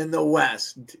 In the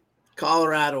West,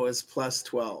 Colorado is plus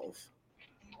 12.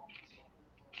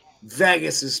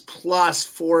 Vegas is plus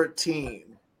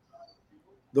 14.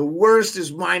 The worst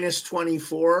is minus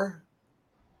 24.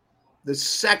 The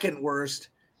second worst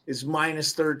is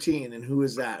minus 13. And who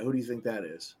is that? Who do you think that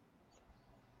is?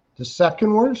 The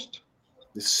second worst?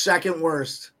 The second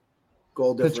worst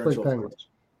goal differential. Pittsburgh Penguins.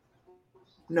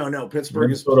 No. Pittsburgh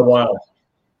Minnesota Wild.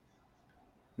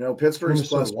 No, Pittsburgh's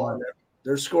plus 1.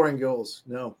 They're scoring goals.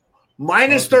 No.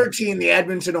 Minus 13, the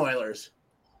Edmonton Oilers.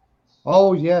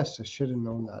 Oh, yes. I should have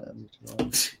known that.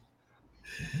 Edmonton.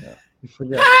 Yeah, you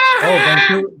forget.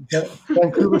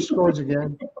 Vancouver scores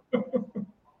again.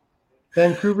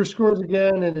 Vancouver scores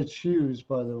again, and it's Hughes,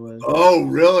 by the way. Oh,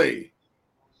 really?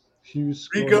 Hughes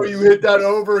scores. Rico, you hit that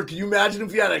over. Can you imagine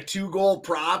if you had a 2-goal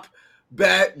prop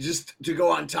bet just to go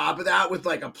on top of that with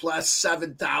like a plus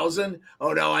 7,000?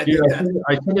 Oh, no, I should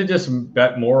have just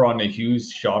bet more on the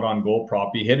Hughes shot on goal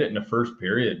prop. He hit it in the first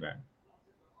period, man.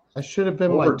 I should have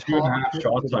been over my 2.5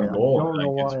 shots on goal. I don't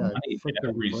know why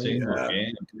every single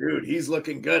game. Dude, he's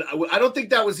looking good. I don't think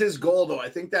that was his goal, though. I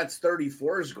think that's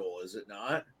 34's goal, is it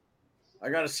not? I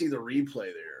got to see the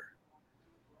replay there.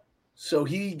 So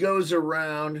he goes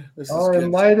around. It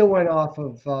might have went off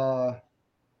of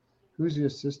who's the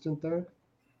assistant there?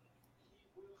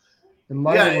 It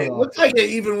looks like it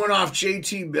even went off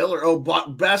JT Miller. Oh,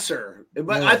 Besser.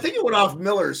 But I think it went off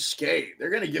Miller's skate.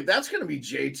 That's going to be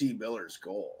JT Miller's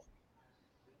goal.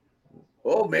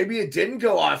 Oh, maybe it didn't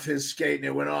go off his skate and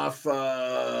it went off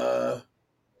the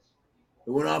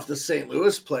St.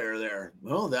 Louis player there.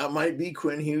 Well, that might be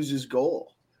Quinn Hughes'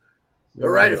 goal. All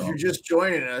right, if you're just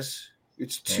joining us,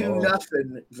 it's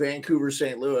 2-0 Vancouver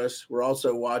St. Louis. We're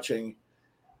also watching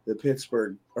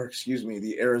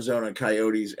the Arizona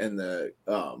Coyotes and the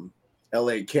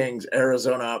LA Kings.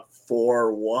 Arizona up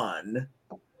 4-1.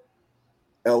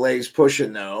 LA's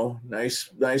pushing though.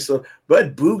 Nice.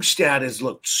 But Bukestad has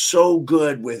looked so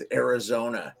good with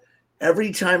Arizona.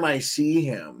 Every time I see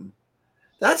him,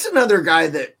 that's another guy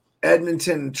that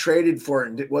Edmonton traded for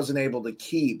and wasn't able to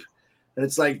keep. And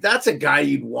it's like, that's a guy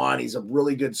you'd want. He's a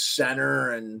really good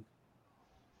center and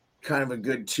kind of a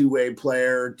good two-way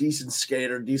player, decent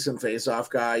skater, decent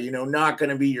face-off guy, not going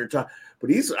to be your top.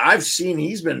 But he's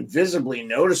been visibly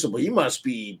noticeable. He must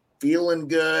be feeling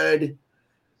good.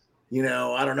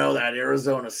 I don't know, that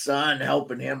Arizona sun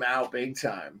helping him out big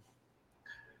time.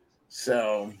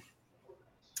 So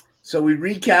we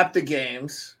recapped the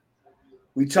games.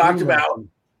 We talked,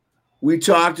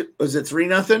 was it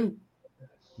 3-0?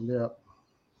 Yeah.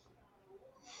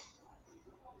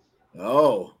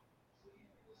 Oh.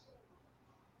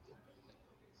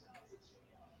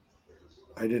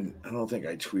 I don't think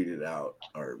I tweeted out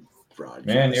our broadcast.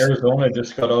 Man, Arizona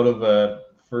just got out of a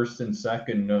first and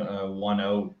second, 1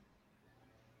 out.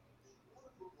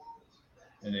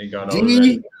 And they got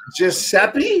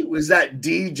Giuseppe? Was that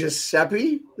D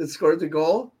Giuseppe that scored the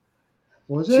goal?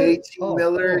 Was it? JT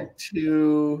Miller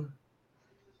to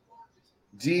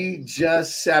D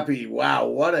Giuseppe. Wow,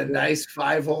 what a nice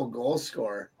 5-hole goal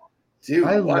score. Dude,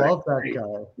 I love that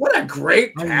guy. What a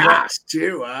great pass,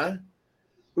 too, huh?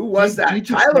 Who was that?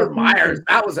 Tyler Myers.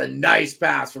 That was a nice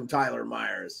pass from Tyler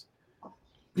Myers.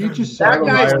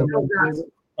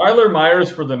 Tyler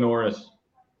Myers for the Norris.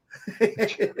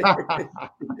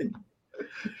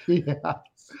 Yeah.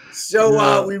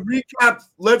 So we recap.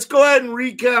 Let's go ahead and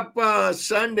recap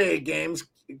Sunday games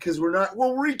because we'll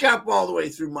recap all the way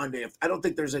through Monday. I don't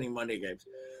think there's any Monday games.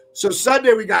 So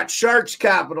Sunday we got Sharks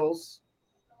Capitals.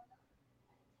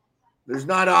 There's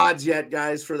not odds yet,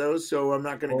 guys, for those, so I'm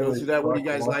not going to go through that. What do you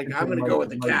guys like? I'm going to go with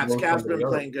the Caps. Caps been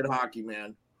playing good hockey,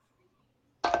 man.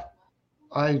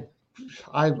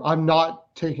 I'm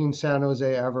not taking San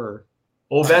Jose ever.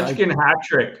 Ovechkin hat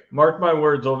trick. Mark my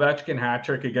words. Ovechkin hat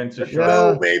trick against the Sharks.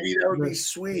 Oh, baby, that would be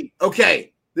sweet.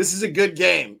 Okay, this is a good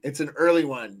game. It's an early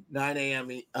one, 9 a.m.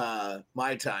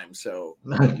 My time. So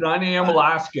 9 a.m.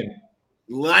 Alaskan.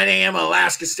 9 a.m.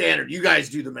 Alaska Standard. You guys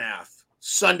do the math.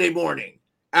 Sunday morning,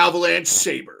 Avalanche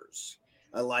Sabres.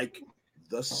 I like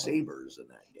the Sabres in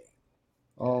that game.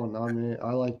 Oh, no, man.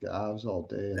 I like the Avs all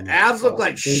day. The Avs look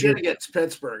like shit against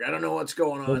Pittsburgh. I don't know what's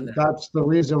going on there. That's the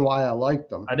reason why I like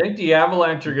them. I think the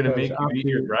Avalanche are going to Because make you eat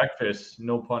your breakfast.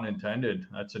 No pun intended.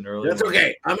 That's an early That's one.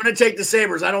 okay. I'm going to take the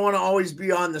Sabres. I don't want to always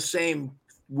be on the same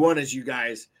one as you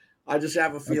guys. I just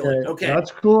have a feeling. Okay.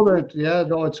 That's cool.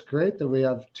 It's great that we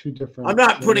have two different. I'm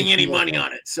not putting any money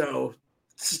on it, so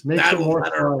makes it more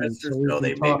fun. So we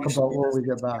can talk about when we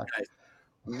get back.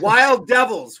 Wild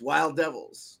Devils.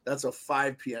 That's a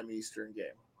 5 p.m. Eastern game.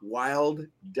 Wild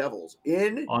Devils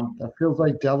that feels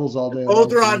like Devils all day.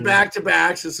 Both are on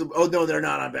back-to-backs. Oh no, they're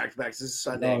not on back-to-backs. This is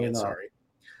Sunday again. Sorry.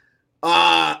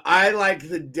 I like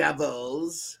the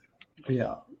Devils.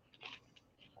 Yeah.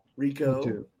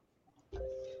 Rico.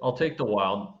 I'll take the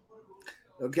Wild.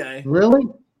 Okay. Really?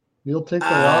 You'll take the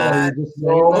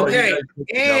Wild? Okay.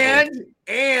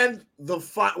 And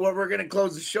what we're going to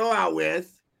close the show out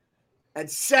with at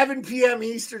 7 p.m.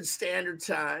 Eastern Standard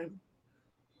Time,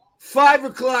 5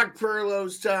 o'clock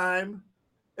Perlo's time,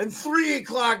 and 3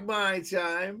 o'clock my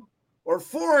time, or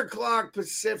 4 o'clock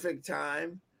Pacific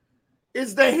time,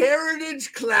 is the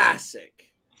Heritage Classic.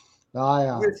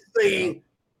 With the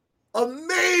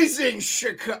amazing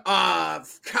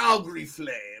Calgary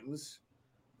Flames.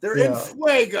 They're in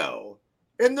Fuego,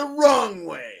 in the wrong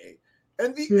way,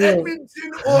 and the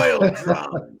Edmonton Oil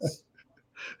Drums.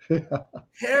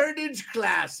 Heritage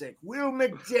Classic. Will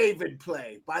McDavid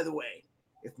play? By the way,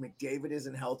 if McDavid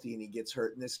isn't healthy and he gets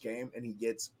hurt in this game and he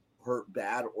gets hurt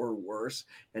bad or worse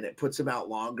and it puts him out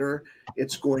longer,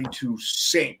 it's going to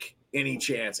sink any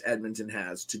chance Edmonton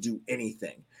has to do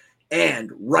anything.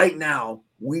 And right now,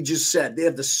 we just said they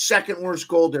have the second worst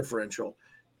goal differential.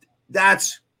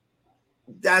 That's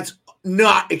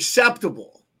not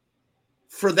acceptable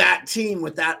for that team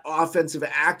with that offensive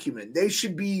acumen.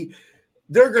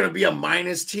 They're going to be a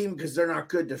minus team because they're not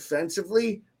good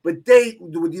defensively, but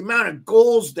with the amount of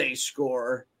goals they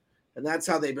score, and that's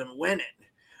how they've been winning.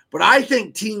 But I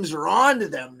think teams are on to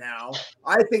them now.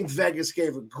 I think Vegas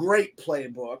gave a great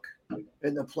playbook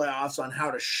in the playoffs on how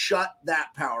to shut that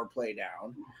power play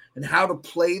down and how to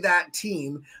play that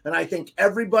team. And I think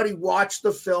everybody watched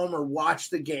the film or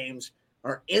watched the games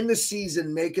are in the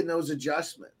season making those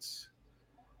adjustments.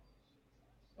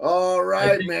 All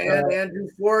right, man. Andrew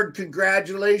Ford,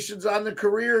 congratulations on the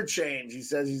career change. He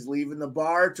says he's leaving the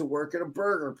bar to work at a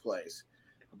burger place.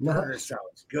 Burger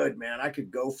sounds good, man. I could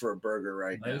go for a burger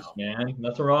right now. Nice, man.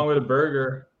 Nothing wrong with a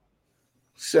burger.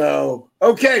 So,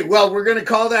 okay, well, we're going to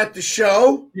call that the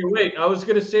show. Hey, wait, I was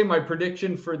going to say my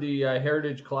prediction for the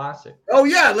Heritage Classic. Oh,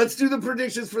 yeah, let's do the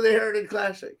predictions for the Heritage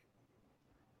Classic.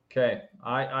 Okay,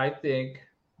 I think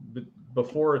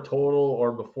before a total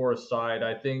or before a side,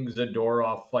 I think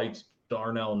Zadorov fights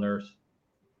Darnell Nurse.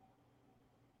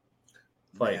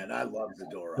 Man, I love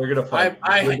Zadorov. They're going to fight.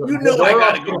 I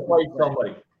got to go fight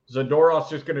somebody. Zadorov's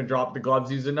just going to drop the gloves.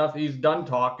 He's done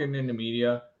talking in the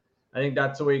media. I think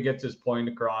that's the way he gets his point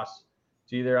across.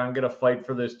 It's either I'm going to fight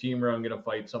for this team or I'm going to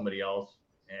fight somebody else.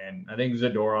 And I think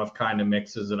Zadorov kind of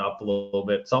mixes it up a little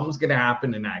bit. Something's going to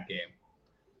happen in that game.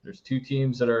 There's two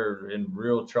teams that are in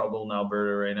real trouble in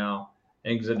Alberta right now. I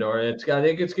think Zadorov, I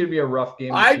think it's going to be a rough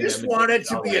game. I just want it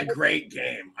to be a great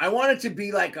game. I want it to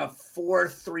be like a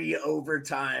 4-3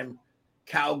 overtime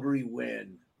Calgary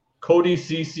win. Cody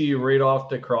Ceci right off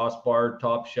the crossbar,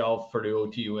 top shelf for the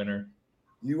OT winner.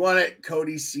 You want it,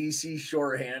 Cody Ceci,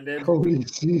 shorthanded? Cody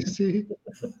Ceci.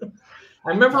 I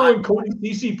remember when Cody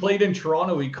Ceci played in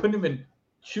Toronto, he couldn't even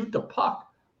shoot the puck.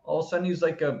 All of a sudden, he's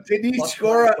like a. Did he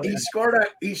score? He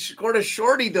scored a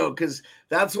shorty though, because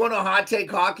that's one of Hot Take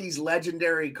Hockey's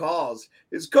legendary calls.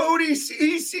 Is Cody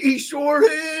Ceci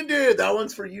shorthanded? That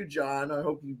one's for you, John. I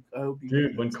hope you.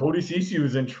 Dude, when Cody Ceci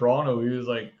was in Toronto, he was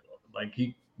like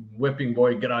he whipping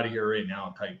boy, get out of here right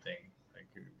now type thing. Like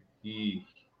he.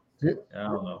 I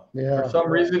don't know. Yeah. For some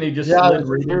reason, he just slid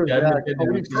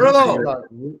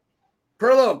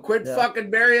Perlo, quit fucking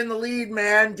burying the lead,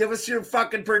 man. Give us your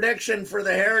fucking prediction for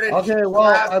the Heritage. Okay, well,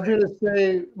 I'm going to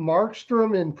say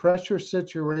Markstrom in pressure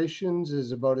situations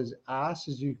is about as ass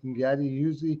as you can get.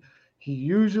 He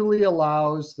usually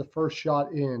allows the first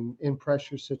shot in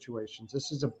pressure situations.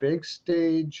 This is a big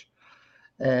stage,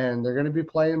 and they're going to be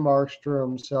playing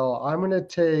Markstrom. So I'm going to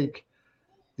take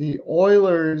the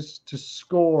Oilers to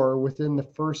score within the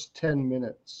first 10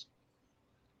 minutes.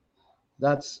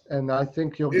 And I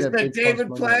think you'll get big. Does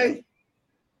McDavid play?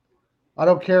 I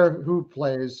don't care who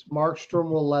plays. Markstrom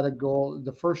will let it go.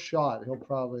 The first shot, he'll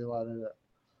probably let it.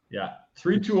 Yeah,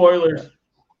 3-2 Oilers.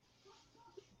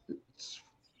 It's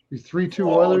 3-2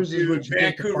 Oilers. Dude, is what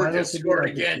Vancouver just scored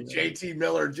again. JT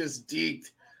Miller just deked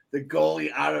the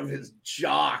goalie out of his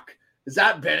jock. Is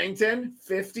that Bennington?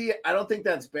 50? I don't think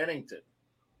that's Bennington.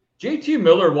 JT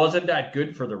Miller wasn't that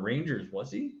good for the Rangers,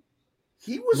 was he?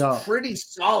 He was pretty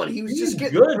solid. He was just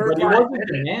getting good, but he wasn't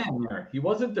the man there. He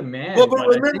wasn't the man. Well, but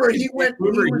remember, he went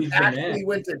to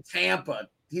Tampa.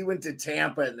 He went to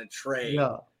Tampa in the trade.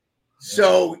 Yeah.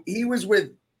 So he was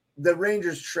with the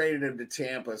Rangers, traded him to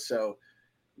Tampa. So,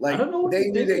 like, they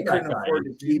knew they couldn't afford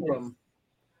to keep him.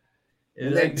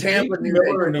 And then Tampa knew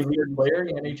they couldn't afford to player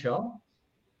in the NHL.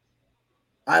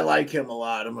 I like him a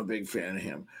lot. I'm a big fan of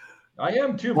him. I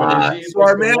am too. So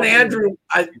our man Andrew,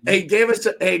 gave us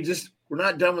we're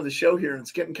not done with the show here, and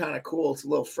it's getting kind of cool. It's a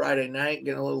little Friday night,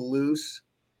 getting a little loose.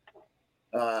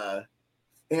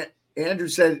 Andrew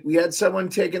said we had someone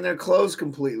taking their clothes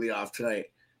completely off tonight.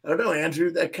 I don't know,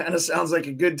 Andrew. That kind of sounds like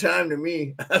a good time to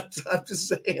me. I'm just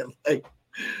saying, like,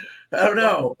 I don't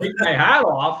know. Take my hat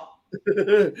off.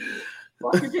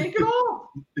 Fucking take it off.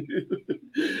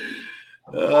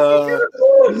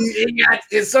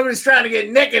 Somebody's trying to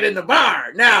get naked in the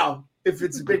bar. Now, if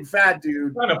it's a big fat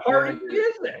dude, what kind of party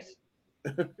is this?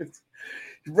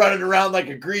 Running around like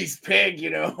a greased pig,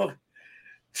 you know.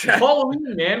 It's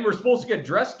Halloween, man. We're supposed to get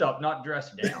dressed up, not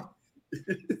dressed down.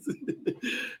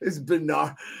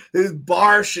 There's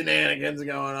bar shenanigans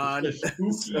going on. The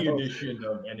spooky edition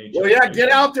of NHL. Well, yeah,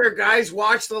 get out there, guys.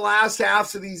 Watch the last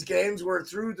halves of these games. We're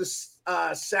through the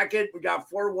second. We got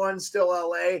 4-1 still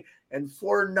LA and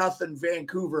 4-0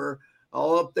 Vancouver.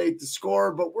 I'll update the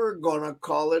score, but we're going to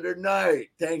call it a night.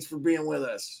 Thanks for being with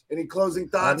us. Any closing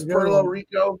thoughts, Perlo,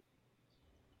 Rico?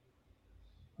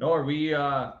 No, are we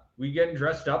getting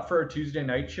dressed up for a Tuesday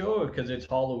night show because it's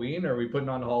Halloween? Are we putting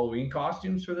on Halloween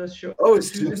costumes for this show? Oh,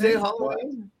 it's Tuesday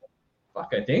Halloween?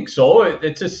 Fuck, I think so.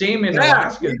 It's the same in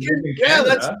Alaska.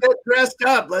 Let's get dressed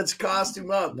up. Let's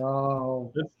costume up.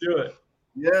 No. Let's do it.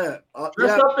 Yeah.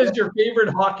 Dress up as your favorite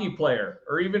hockey player,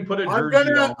 or even put a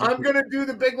jersey on. I'm gonna do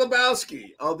the Big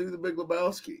Lebowski. I'll do the Big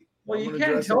Lebowski. Well, you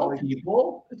can't tell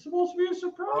people. It's supposed to be a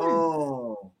surprise.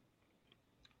 Oh.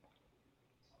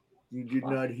 You did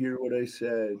not hear what I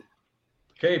said.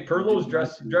 Okay, Perlo's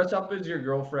dress up as your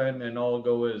girlfriend, and I'll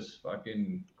go as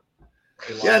fucking.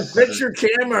 Yeah, fix your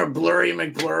camera, Blurry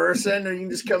McBlurrison, or you can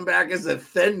just come back as a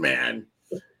thin man.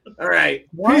 All right,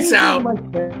 peace out.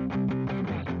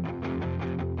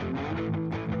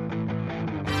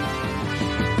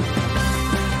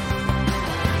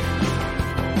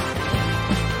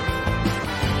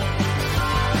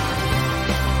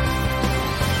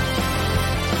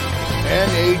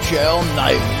 NHL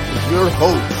Nightly with your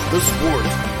host, the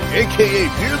Sportsman, a.k.a.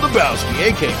 Peter Lebowski,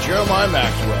 a.k.a. Jeremiah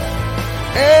Maxwell.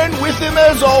 And with him,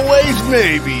 as always,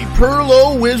 maybe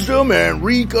Perlo, Wisdom, and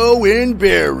Rico in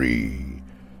Barrie.